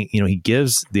when he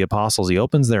gives the apostles, he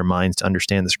opens their minds to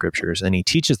understand the scriptures, and he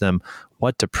teaches them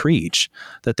what to preach,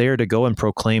 that they are to go and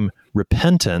proclaim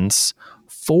repentance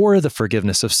for the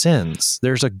forgiveness of sins.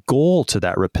 There's a goal to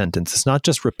that repentance. It's not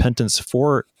just repentance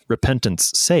for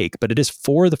repentance sake, but it is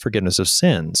for the forgiveness of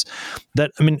sins.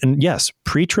 And yes,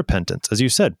 preach repentance. As you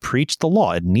said, preach the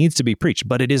law. It needs to be preached,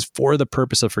 but it is for the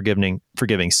purpose of forgiving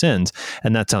sins.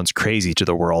 And that sounds crazy to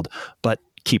the world, but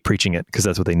keep preaching it because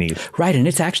that's what they need. Right. And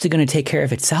it's actually going to take care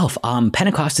of itself.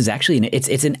 Pentecost is actually,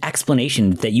 it's an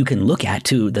explanation that you can look at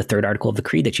to the third article of the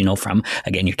Creed that you know from,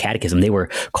 again, your catechism. They were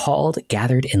called,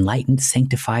 gathered, enlightened,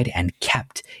 sanctified, and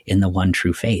kept in the one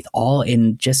true faith, all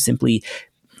in just simply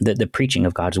the preaching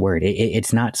of God's word.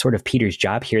 It's not sort of Peter's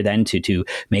job here then to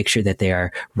make sure that they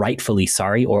are rightfully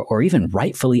sorry or even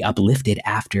rightfully uplifted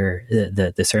after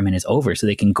the sermon is over so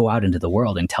they can go out into the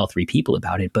world and tell 3 people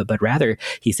about it. But rather,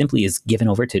 he simply is given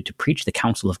over to preach the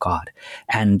counsel of God.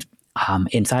 And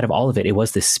inside of all of it, it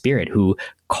was the Spirit who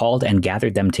called and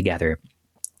gathered them together.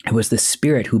 It was the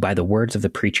Spirit who, by the words of the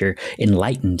preacher,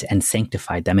 enlightened and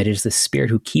sanctified them. It is the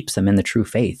Spirit who keeps them in the true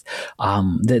faith.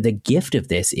 The gift of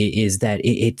this is that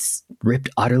it's ripped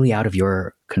utterly out of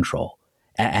your control.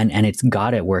 And it's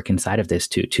God at work inside of this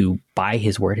to by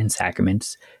his word and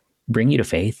sacraments, bring you to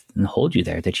faith and hold you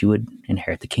there, that you would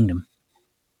inherit the kingdom.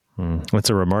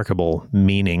 It's a remarkable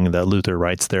meaning that Luther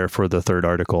writes there for the third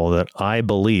article, that I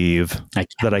believe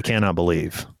that I cannot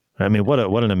believe. I mean, what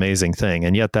an amazing thing.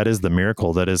 And yet that is the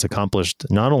miracle that is accomplished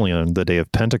not only on the day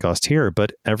of Pentecost here,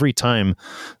 but every time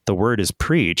the word is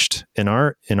preached in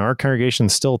our congregation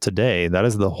still today. That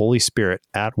is the Holy Spirit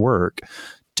at work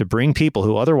to bring people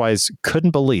who otherwise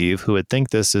couldn't believe, who would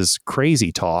think this is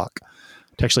crazy talk,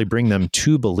 to actually bring them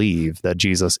to believe that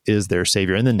Jesus is their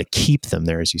Savior, and then to keep them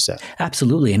there, as you said.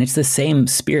 Absolutely. And it's the same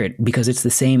Spirit because it's the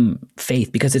same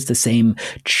faith, because it's the same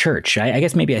church. I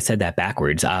guess maybe I said that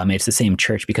backwards. It's the same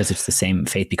church because it's the same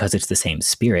faith, because it's the same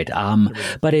Spirit.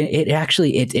 But it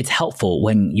actually, it's helpful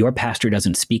when your pastor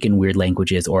doesn't speak in weird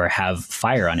languages or have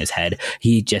fire on his head.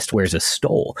 He just wears a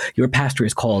stole. Your pastor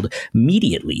is called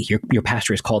mediately. Your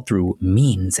pastor is called through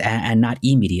means and not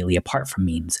immediately apart from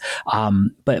means.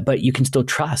 But you can still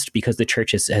trust because the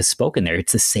church has spoken there.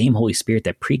 It's the same Holy Spirit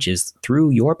that preaches through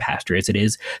your pastor as it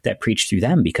is that preached through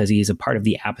them, because he is a part of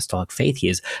the apostolic faith. He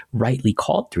is rightly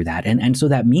called through that. And so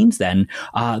that means then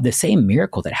the same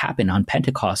miracle that happened on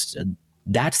Pentecost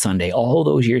that Sunday, all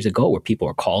those years ago, where people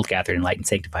were called, gathered, enlightened,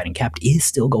 sanctified, and kept, is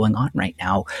still going on right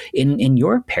now in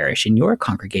your parish, in your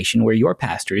congregation, where your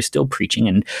pastor is still preaching.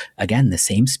 And again, the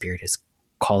same Spirit is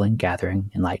calling, gathering,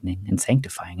 enlightening, and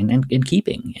sanctifying, and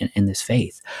keeping in this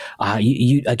faith.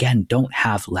 You again don't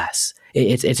have less.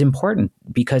 It's important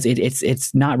because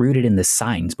it's not rooted in the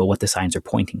signs, but what the signs are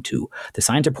pointing to. The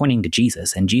signs are pointing to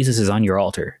Jesus, and Jesus is on your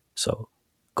altar. So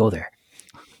go there.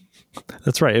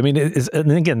 That's right. I mean,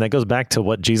 and again, that goes back to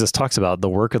what Jesus talks about, the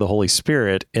work of the Holy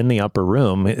Spirit in the upper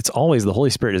room. It's always the Holy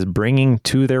Spirit is bringing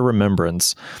to their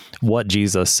remembrance what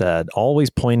Jesus said, always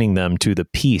pointing them to the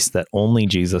peace that only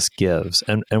Jesus gives.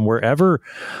 And wherever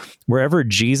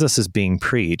Jesus is being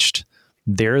preached,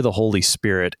 there the Holy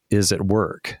Spirit is at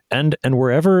work. And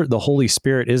wherever the Holy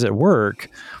Spirit is at work,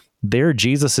 there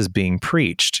Jesus is being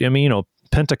preached. I mean,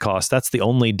 Pentecost, that's the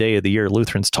only day of the year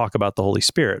Lutherans talk about the Holy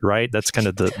Spirit, right? That's kind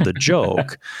of the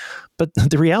joke. But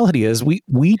the reality is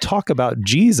we talk about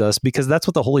Jesus because that's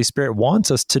what the Holy Spirit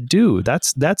wants us to do.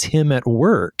 That's him at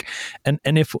work. And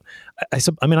if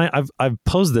I've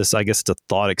posed this, I guess it's a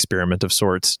thought experiment of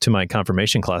sorts to my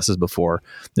confirmation classes before.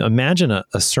 Now, imagine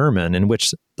a sermon in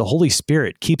which the Holy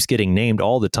Spirit keeps getting named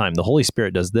all the time. The Holy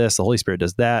Spirit does this, the Holy Spirit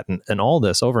does that, and all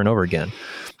this over and over again.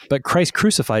 But Christ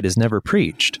crucified is never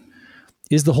preached.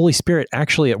 Is the Holy Spirit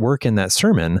actually at work in that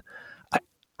sermon?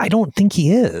 I don't think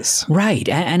he is. Right.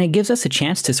 And it gives us a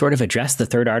chance to sort of address the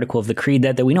third article of the creed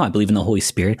that we know. I believe in the Holy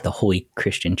Spirit, the Holy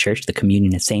Christian Church, the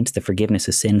communion of saints, the forgiveness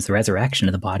of sins, the resurrection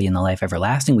of the body, and the life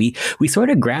everlasting. We sort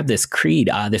of grab this creed,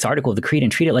 this article of the creed,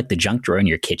 and treat it like the junk drawer in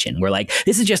your kitchen. We're like,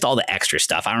 this is just all the extra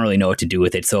stuff. I don't really know what to do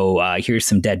with it. So here's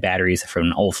some dead batteries from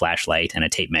an old flashlight and a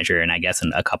tape measure, and I guess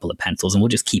a couple of pencils, and we'll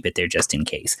just keep it there just in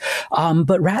case.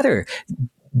 But rather,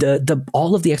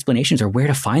 all of the explanations are where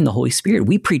to find the Holy Spirit.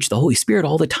 We preach the Holy Spirit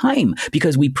all the time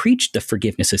because we preach the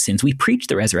forgiveness of sins. We preach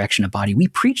the resurrection of body. We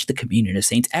preach the communion of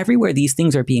saints. Everywhere these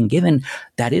things are being given,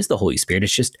 that is the Holy Spirit.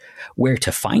 It's just where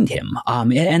to find him.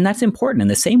 And that's important in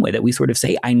the same way that we sort of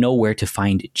say, I know where to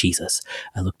find Jesus.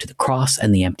 I look to the cross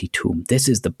and the empty tomb. This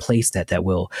is the place that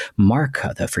will mark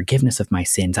the forgiveness of my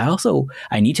sins.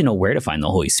 I need to know where to find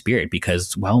the Holy Spirit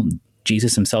because, well,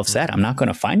 Jesus himself said, I'm not going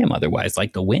to find him otherwise.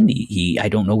 Like the wind, I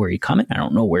don't know where he's coming. I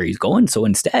don't know where he's going. So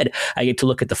instead, I get to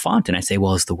look at the font and I say,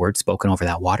 well, is the word spoken over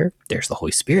that water? There's the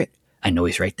Holy Spirit. I know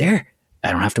he's right there.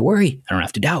 I don't have to worry. I don't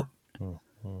have to doubt.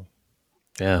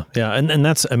 Yeah. And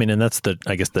that's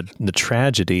the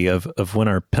tragedy of when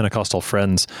our Pentecostal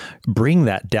friends bring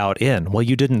that doubt in. Well,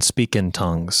 you didn't speak in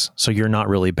tongues, so you're not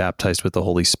really baptized with the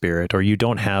Holy Spirit, or you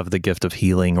don't have the gift of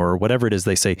healing, or whatever it is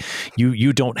they say.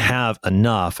 You don't have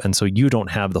enough, and so you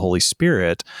don't have the Holy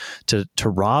Spirit. To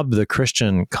rob the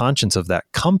Christian conscience of that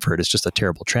comfort is just a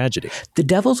terrible tragedy. The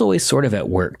devil's always sort of at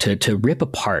work to rip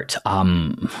apart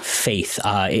faith.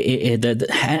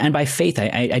 And by faith,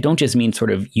 I don't just mean sort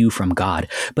of you from God,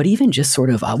 but even just sort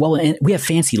of, and we have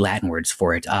fancy Latin words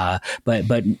for it,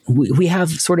 but we have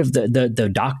sort of the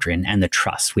doctrine and the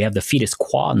trust. We have the fides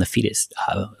qua and the fides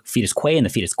quae and the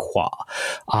fides qua.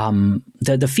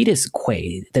 The fides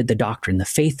quae, the doctrine, the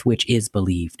faith which is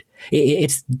believed.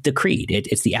 It's the creed.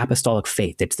 It's the apostolic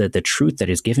faith. It's the truth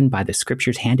that is given by the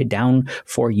scriptures, handed down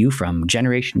for you from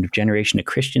generation to generation, a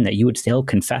Christian that you would still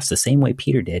confess the same way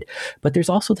Peter did. But there's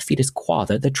also the fides qua,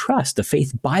 the trust, the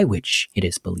faith by which it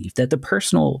is believed, that the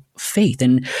personal faith.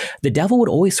 And the devil would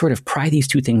always sort of pry these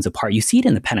two things apart. You see it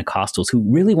in the Pentecostals who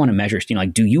really want to measure,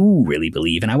 like, do you really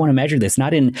believe? And I want to measure this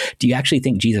not in, do you actually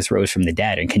think Jesus rose from the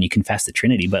dead and can you confess the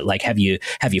Trinity? But like, have you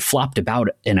flopped about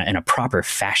in a proper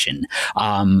fashion?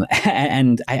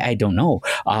 And I don't know.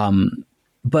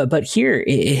 But here,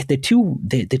 the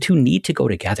two need to go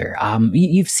together.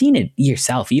 You've seen it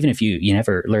yourself, even if you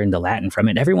never learned the Latin from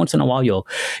it. Every once in a while, you'll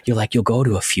go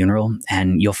to a funeral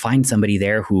and you'll find somebody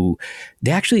there who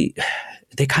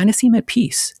they kind of seem at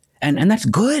peace. And that's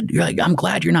good. You're like, I'm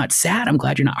glad you're not sad. I'm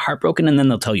glad you're not heartbroken. And then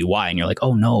they'll tell you why. And you're like,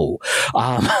 oh no,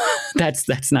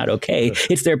 that's not okay.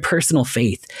 It's their personal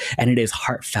faith, and it is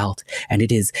heartfelt, and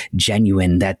it is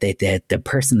genuine that the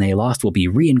person they lost will be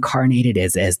reincarnated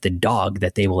as the dog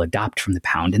that they will adopt from the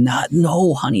pound. And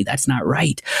no, honey, that's not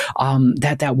right.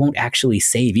 That won't actually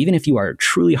save. Even if you are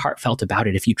truly heartfelt about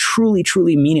it, if you truly,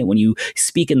 truly mean it when you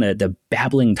speak in the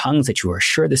babbling tongues that you are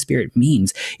sure the Spirit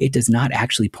means, it does not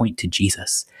actually point to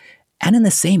Jesus. And in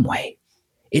the same way,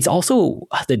 it's also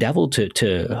the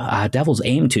devil's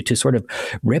aim to sort of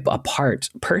rip apart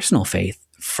personal faith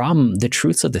from the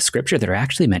truths of the scripture that are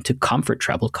actually meant to comfort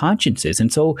troubled consciences.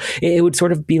 And so it would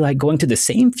sort of be like going to the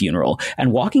same funeral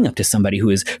and walking up to somebody who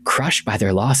is crushed by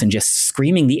their loss and just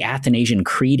screaming the Athanasian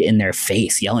Creed in their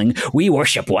face, yelling, "We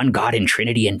worship one God in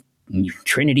Trinity and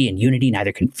unity,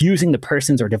 neither confusing the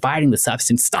persons or dividing the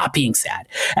substance. Stop being sad."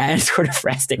 And sort of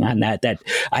resting on that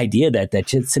idea that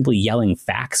just simply yelling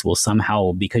facts will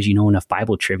somehow, because you know enough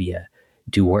Bible trivia,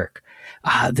 do work.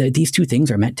 These two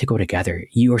things are meant to go together.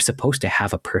 You are supposed to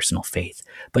have a personal faith,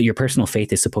 but your personal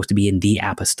faith is supposed to be in the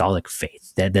apostolic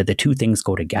faith. The two things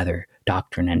go together,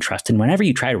 doctrine and trust. And whenever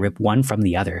you try to rip one from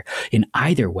the other, in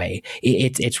either way,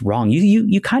 it's wrong.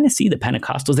 You kind of see the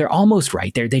Pentecostals, they're almost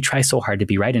right. They try so hard to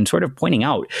be right and sort of pointing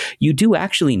out, you do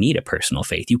actually need a personal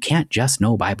faith. You can't just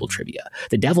know Bible trivia.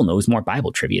 The devil knows more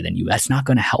Bible trivia than you. That's not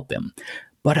going to help him.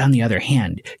 But on the other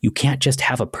hand, you can't just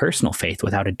have a personal faith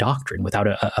without a doctrine, without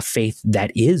a faith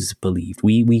that is believed.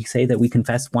 We say that we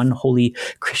confess one holy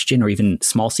Christian or even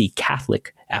small c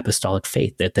Catholic apostolic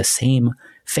faith, that the same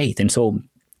faith. And so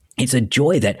It's a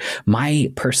joy that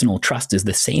my personal trust is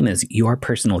the same as your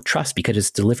personal trust because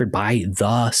it's delivered by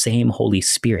the same Holy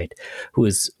Spirit who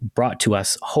has brought to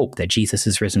us hope that Jesus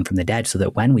is risen from the dead, so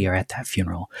that when we are at that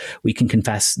funeral, we can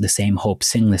confess the same hope,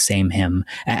 sing the same hymn,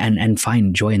 and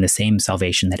find joy in the same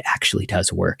salvation that actually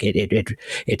does work.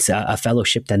 It's a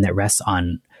fellowship then that rests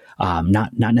on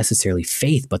not necessarily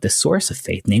faith, but the source of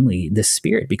faith, namely the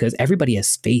Spirit, because everybody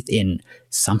has faith in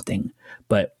something,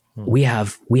 but we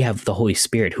have the Holy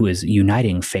Spirit who is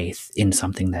uniting faith in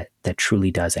something that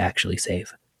truly does actually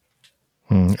save.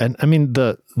 And I mean,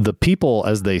 the people,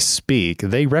 as they speak,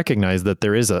 they recognize that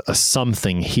there is a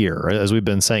something here. As we've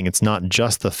been saying, it's not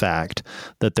just the fact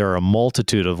that there are a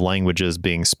multitude of languages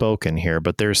being spoken here,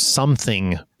 but there's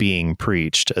something being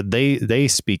preached. They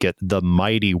speak it, the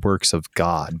mighty works of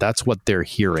God. That's what they're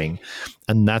hearing.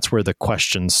 And that's where the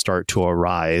questions start to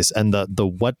arise. And the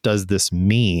what does this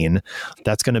mean?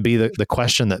 That's going to be the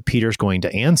question that Peter's going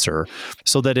to answer,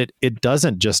 so that it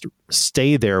doesn't just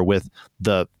stay there with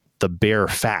the bare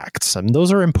facts. I mean,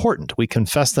 those are important. We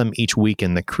confess them each week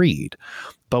in the creed,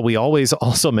 but we always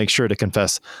also make sure to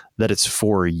confess that it's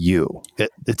for you.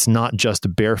 It's not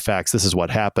just bare facts. This is what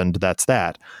happened. That's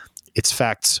that. It's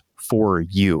facts for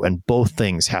you, and both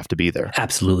things have to be there.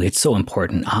 Absolutely, it's so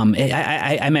important.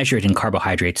 I measure it in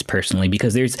carbohydrates personally,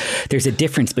 because there's a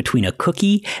difference between a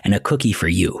cookie and a cookie for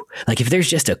you. Like, if there's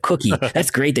just a cookie,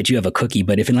 that's great that you have a cookie,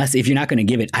 but if you're not going to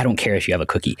give it, I don't care if you have a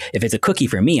cookie. If it's a cookie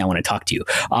for me, I want to talk to you.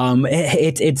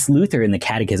 It's Luther in the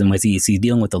Catechism was he's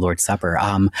dealing with the Lord's Supper.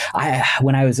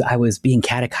 When I was being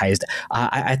catechized,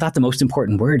 I thought the most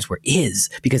important words were "is,"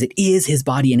 because it is his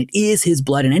body and it is his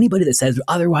blood, and anybody that says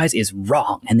otherwise is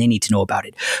wrong, and they need to know about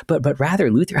it. But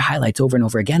rather, Luther highlights over and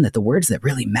over again that the words that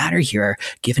really matter here are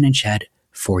given and shed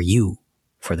for you,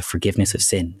 for the forgiveness of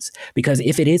sins. Because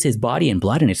if it is his body and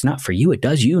blood and it's not for you, it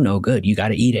does you no good. You got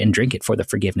to eat it and drink it for the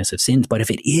forgiveness of sins. But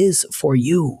if it is for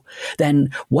you, then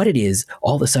what it is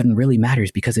all of a sudden really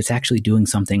matters, because it's actually doing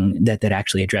something that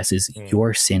actually addresses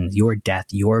your sins, your death,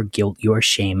 your guilt, your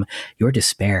shame, your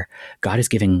despair. God is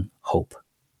giving hope.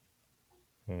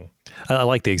 I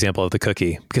like the example of the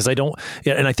cookie, because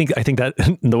and I think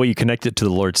that the way you connect it to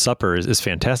the Lord's Supper is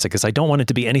fantastic, because I don't want it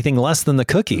to be anything less than the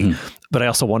cookie, but I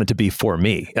also want it to be for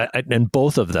me. And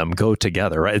both of them go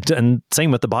together, right? And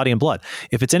same with the body and blood.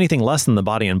 If it's anything less than the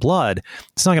body and blood,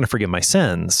 it's not going to forgive my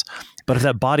sins. But if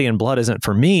that body and blood isn't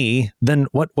for me, then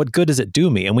what good does it do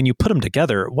me? And when you put them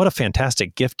together, what a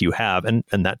fantastic gift you have. And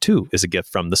that too is a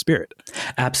gift from the Spirit.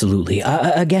 Absolutely.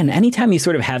 Again, anytime you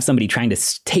sort of have somebody trying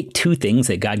to take two things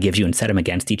that God gives you and set them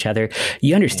against each other,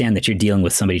 you understand that you're dealing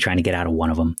with somebody trying to get out of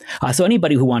one of them. So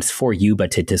anybody who wants for you,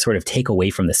 but to sort of take away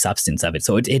from the substance of it.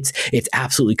 So it's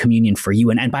absolutely communion for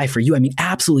you. And by for you, I mean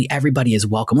absolutely everybody is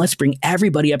welcome. Let's bring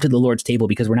everybody up to the Lord's table,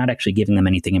 because we're not actually giving them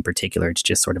anything in particular. It's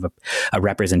just sort of a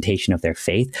representation of their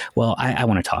faith. Well, I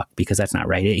want to talk, because that's not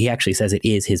right. He actually says it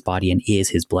is his body and is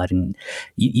his blood, and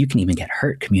you can even get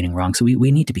hurt communing wrong. So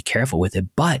we need to be careful with it.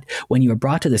 But when you are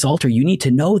brought to this altar, you need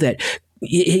to know that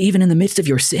even in the midst of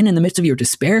your sin, in the midst of your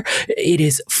despair, it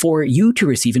is for you to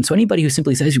receive. And so anybody who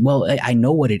simply says, well, I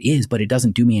know what it is, but it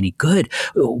doesn't do me any good,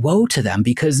 woe to them,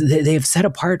 because they have set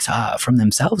apart from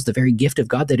themselves the very gift of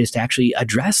God that is to actually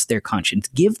address their conscience,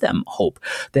 give them hope,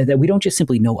 that we don't just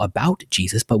simply know about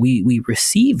Jesus, but we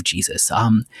receive Jesus.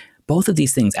 Both of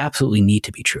these things absolutely need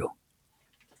to be true.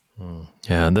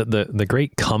 Yeah, the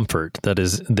great comfort that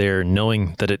is there,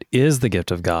 knowing that it is the gift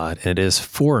of God and it is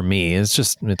for me,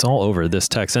 it's all over this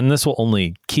text. And this will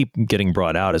only keep getting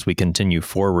brought out as we continue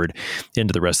forward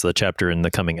into the rest of the chapter in the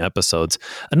coming episodes.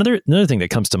 Another thing that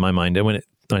comes to my mind, and when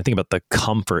I think about the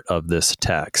comfort of this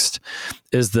text,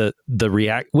 is the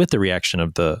reaction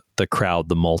of the crowd,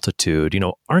 the multitude.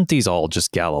 Aren't these all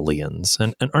just Galileans,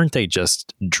 and aren't they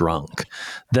just drunk?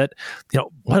 That,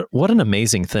 what an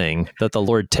amazing thing that the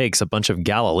Lord takes a bunch of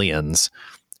Galileans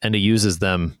and he uses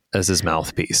them as his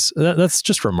mouthpiece. That's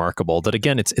just remarkable. That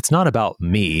again, it's not about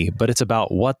me, but it's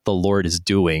about what the Lord is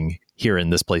doing here in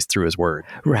this place through his word.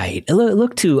 Right.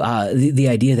 Look to the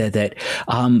idea that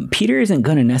Peter isn't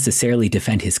going to necessarily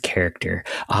defend his character,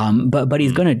 but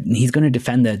he's going to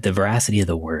defend the veracity of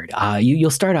the word.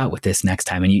 You'll start out with this next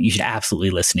time, and you should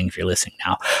absolutely listening if you're listening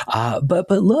now.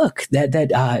 But look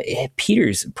that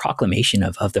Peter's proclamation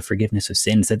of the forgiveness of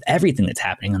sins, that everything that's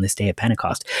happening on this day of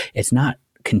Pentecost, it's not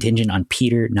contingent on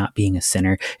Peter not being a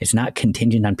sinner. It's not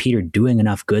contingent on Peter doing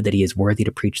enough good that he is worthy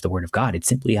to preach the word of God. It's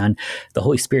simply on the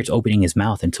Holy Spirit's opening his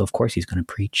mouth, and so of course he's going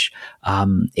to preach.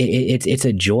 It's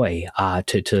a joy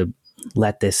to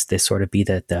let this sort of be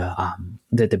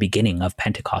the beginning of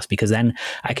Pentecost, because then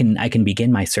I can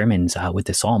begin my sermons with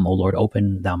the psalm, "O Lord,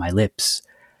 open thou my lips,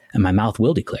 and my mouth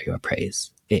will declare your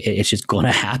praise. It's just going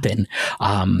to happen.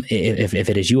 If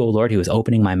it is you, O Lord, who is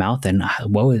opening my mouth, then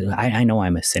I know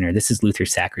I'm a sinner. This is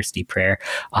Luther's sacristy prayer.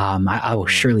 I will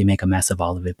surely make a mess of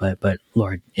all of it, but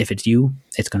Lord, if it's you,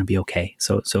 it's going to be okay.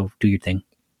 So do your thing.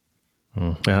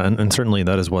 Yeah, and certainly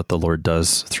that is what the Lord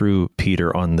does through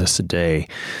Peter on this day.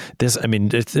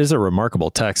 It is a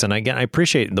remarkable text. And again, I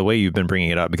appreciate the way you've been bringing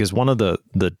it up, because one of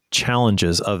the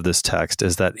challenges of this text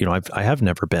is that, I have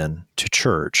never been to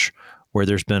church where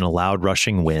there's been a loud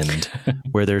rushing wind,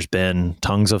 where there's been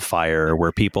tongues of fire,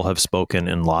 where people have spoken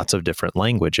in lots of different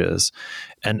languages.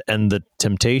 And the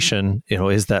temptation,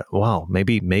 is that, wow,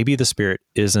 maybe the Spirit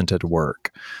isn't at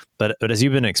work. But as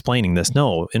you've been explaining this,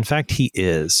 no, in fact, he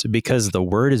is, because the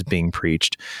word is being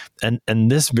preached, and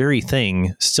this very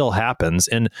thing still happens.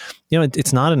 And,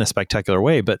 it's not in a spectacular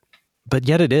way, but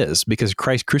yet it is, because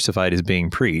Christ crucified is being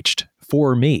preached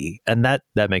for me. And that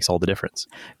makes all the difference.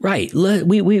 Right.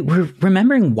 We're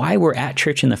remembering why we're at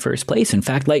church in the first place. In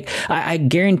fact, I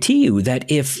guarantee you that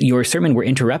if your sermon were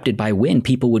interrupted by wind,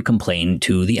 people would complain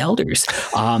to the elders.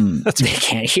 They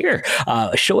can't hear.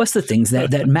 Show us the things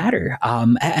that matter.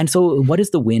 And so what is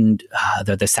the wind,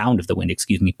 the sound of the wind,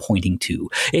 pointing to?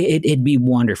 It'd be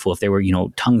wonderful if there were,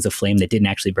 tongues of flame that didn't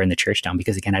actually burn the church down,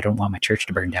 because again, I don't want my church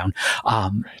to burn down.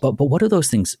 But what do those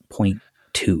things point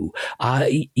to?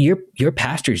 Your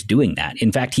pastor's doing that.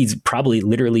 In fact, he's probably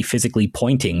literally physically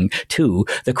pointing to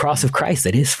the cross of Christ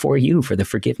that is for you, for the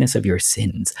forgiveness of your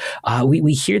sins.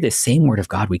 We hear this same word of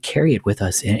God. We carry it with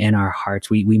us in our hearts.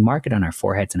 We mark it on our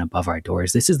foreheads and above our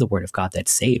doors. This is the word of God that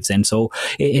saves. And so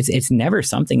it's never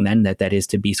something then that is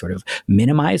to be sort of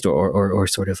minimized or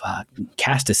sort of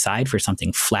cast aside for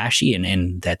something flashy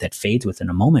and that fades within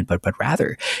a moment, but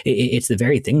rather it's the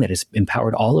very thing that has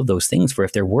empowered all of those things. For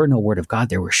if there were no word of God,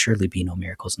 there would surely be no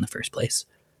miracles in the first place.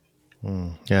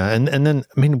 Yeah. And then,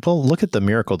 look at the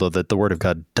miracle, though, that the word of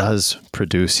God does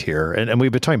produce here. And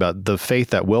we've been talking about the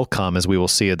faith that will come, as we will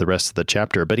see at the rest of the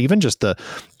chapter, but even just the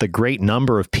great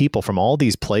number of people from all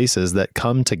these places that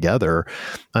come together.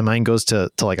 My mind goes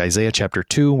to Isaiah chapter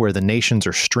 2, where the nations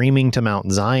are streaming to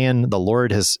Mount Zion. The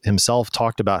Lord has himself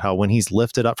talked about how when he's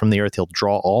lifted up from the earth, he'll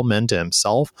draw all men to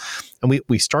himself. And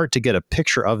we start to get a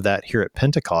picture of that here at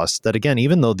Pentecost, that again,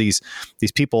 even though these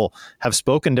people have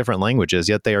spoken different languages,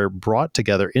 yet they are brought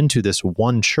together into this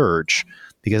one church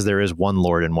because there is one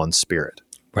Lord and one Spirit.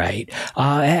 Right.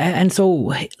 And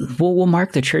so we'll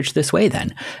mark the church this way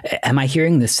then. Am I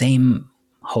hearing the same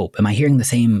hope? Am I hearing the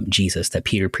same Jesus that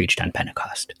Peter preached on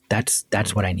Pentecost? That's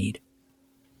what I need.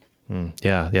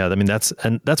 Yeah.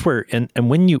 That's where, and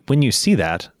when you see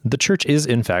that, the church is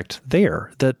in fact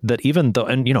there, that even though,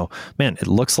 and it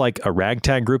looks like a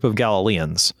ragtag group of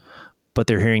Galileans, but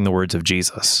they're hearing the words of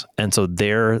Jesus. And so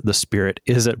there, the Spirit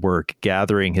is at work,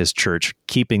 gathering his church,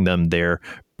 keeping them there,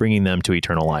 bringing them to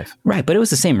eternal life. Right. But it was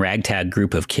the same ragtag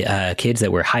group of kids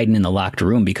that were hiding in the locked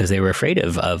room because they were afraid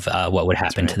of what would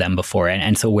happen to them before.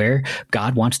 And so where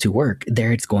God wants to work,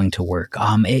 there it's going to work.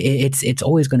 It's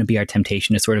always going to be our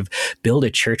temptation to sort of build a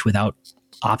church without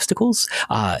obstacles.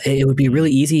 It would be a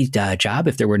really easy job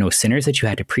if there were no sinners that you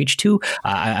had to preach to.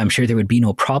 I'm sure there would be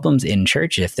no problems in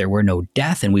church if there were no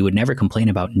death, and we would never complain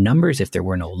about numbers if there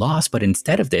were no loss. But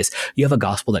instead of this, you have a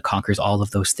gospel that conquers all of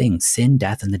those things. Sin,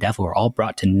 death, and the devil are all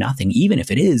brought to nothing, even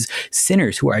if it is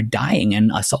sinners who are dying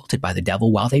and assaulted by the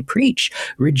devil while they preach.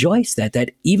 Rejoice that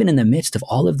even in the midst of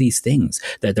all of these things,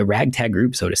 the ragtag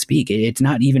group, so to speak, it's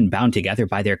not even bound together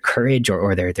by their courage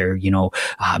or their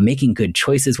making good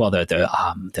choices while the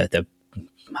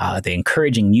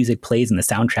encouraging music plays in the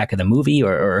soundtrack of the movie,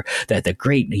 or the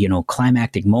great,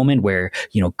 climactic moment where,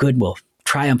 good will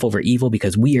triumph over evil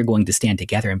because we are going to stand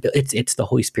together. And it's the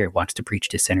Holy Spirit wants to preach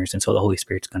to sinners. And so the Holy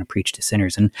Spirit's going to preach to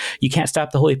sinners, and you can't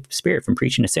stop the Holy Spirit from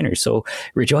preaching to sinners. So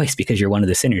rejoice because you're one of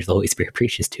the sinners the Holy Spirit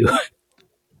preaches to.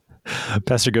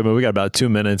 Pastor Goodman, we got about 2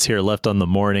 minutes here left on the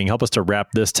morning. Help us to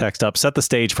wrap this text up, set the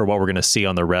stage for what we're going to see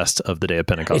on the rest of the day of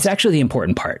Pentecost. It's actually the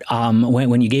important part.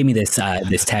 When you gave me this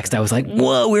text, I was like,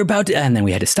 whoa, we're about to, and then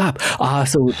we had to stop.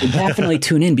 So definitely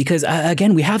tune in because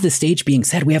again, we have the stage being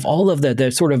set. We have all of the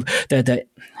sort of the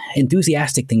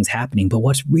enthusiastic things happening, but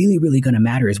what's really, really going to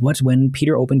matter is what's when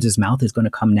Peter opens his mouth is going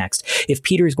to come next. If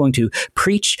Peter is going to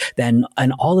preach, then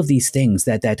and all of these things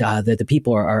that the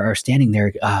people are standing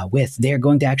there with, they're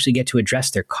going to actually get to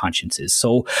address their consciences.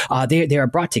 So they are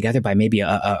brought together by maybe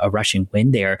a rushing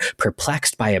wind. They are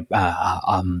perplexed by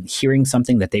hearing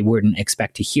something that they wouldn't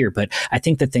expect to hear. But I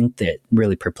think the thing that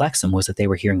really perplexed them was that they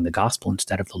were hearing the gospel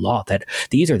instead of the law, that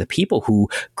these are the people who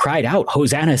cried out,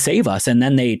 Hosanna, save us. And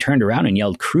then they turned around and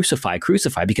yelled, crucify crucify,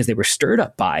 crucify, because they were stirred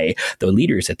up by the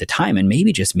leaders at the time. And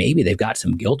maybe, just maybe, they've got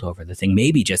some guilt over the thing.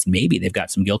 Maybe, just maybe, they've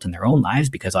got some guilt in their own lives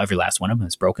because every last one of them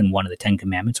has broken one of the 10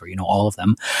 commandments, or, all of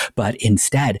them. But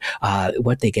instead,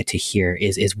 what they get to hear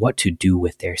is what to do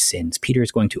with their sins. Peter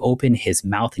is going to open his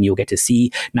mouth, and you'll get to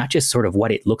see not just sort of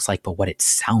what it looks like, but what it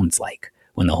sounds like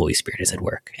when the Holy Spirit is at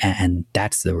work. And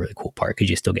that's the really cool part, because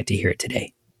you still get to hear it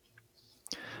today.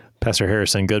 Pastor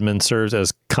Harrison Goodman serves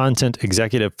as content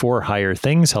executive for Higher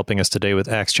Things, helping us today with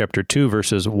Acts chapter 2,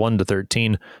 verses 1 to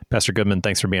 13. Pastor Goodman,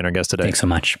 thanks for being our guest today. Thanks so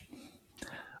much.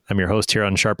 I'm your host here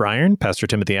on Sharper Iron, Pastor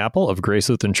Timothy Apple of Grace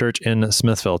Lutheran Church in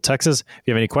Smithville, Texas. If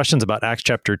you have any questions about Acts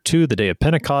chapter 2, the day of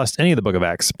Pentecost, any of the book of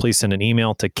Acts, please send an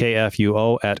email to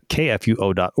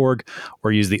kfuo@kfuo.org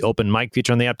or use the open mic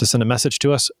feature on the app to send a message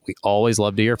to us. We always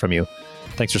love to hear from you.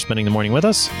 Thanks for spending the morning with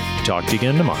us. Talk to you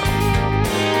again tomorrow.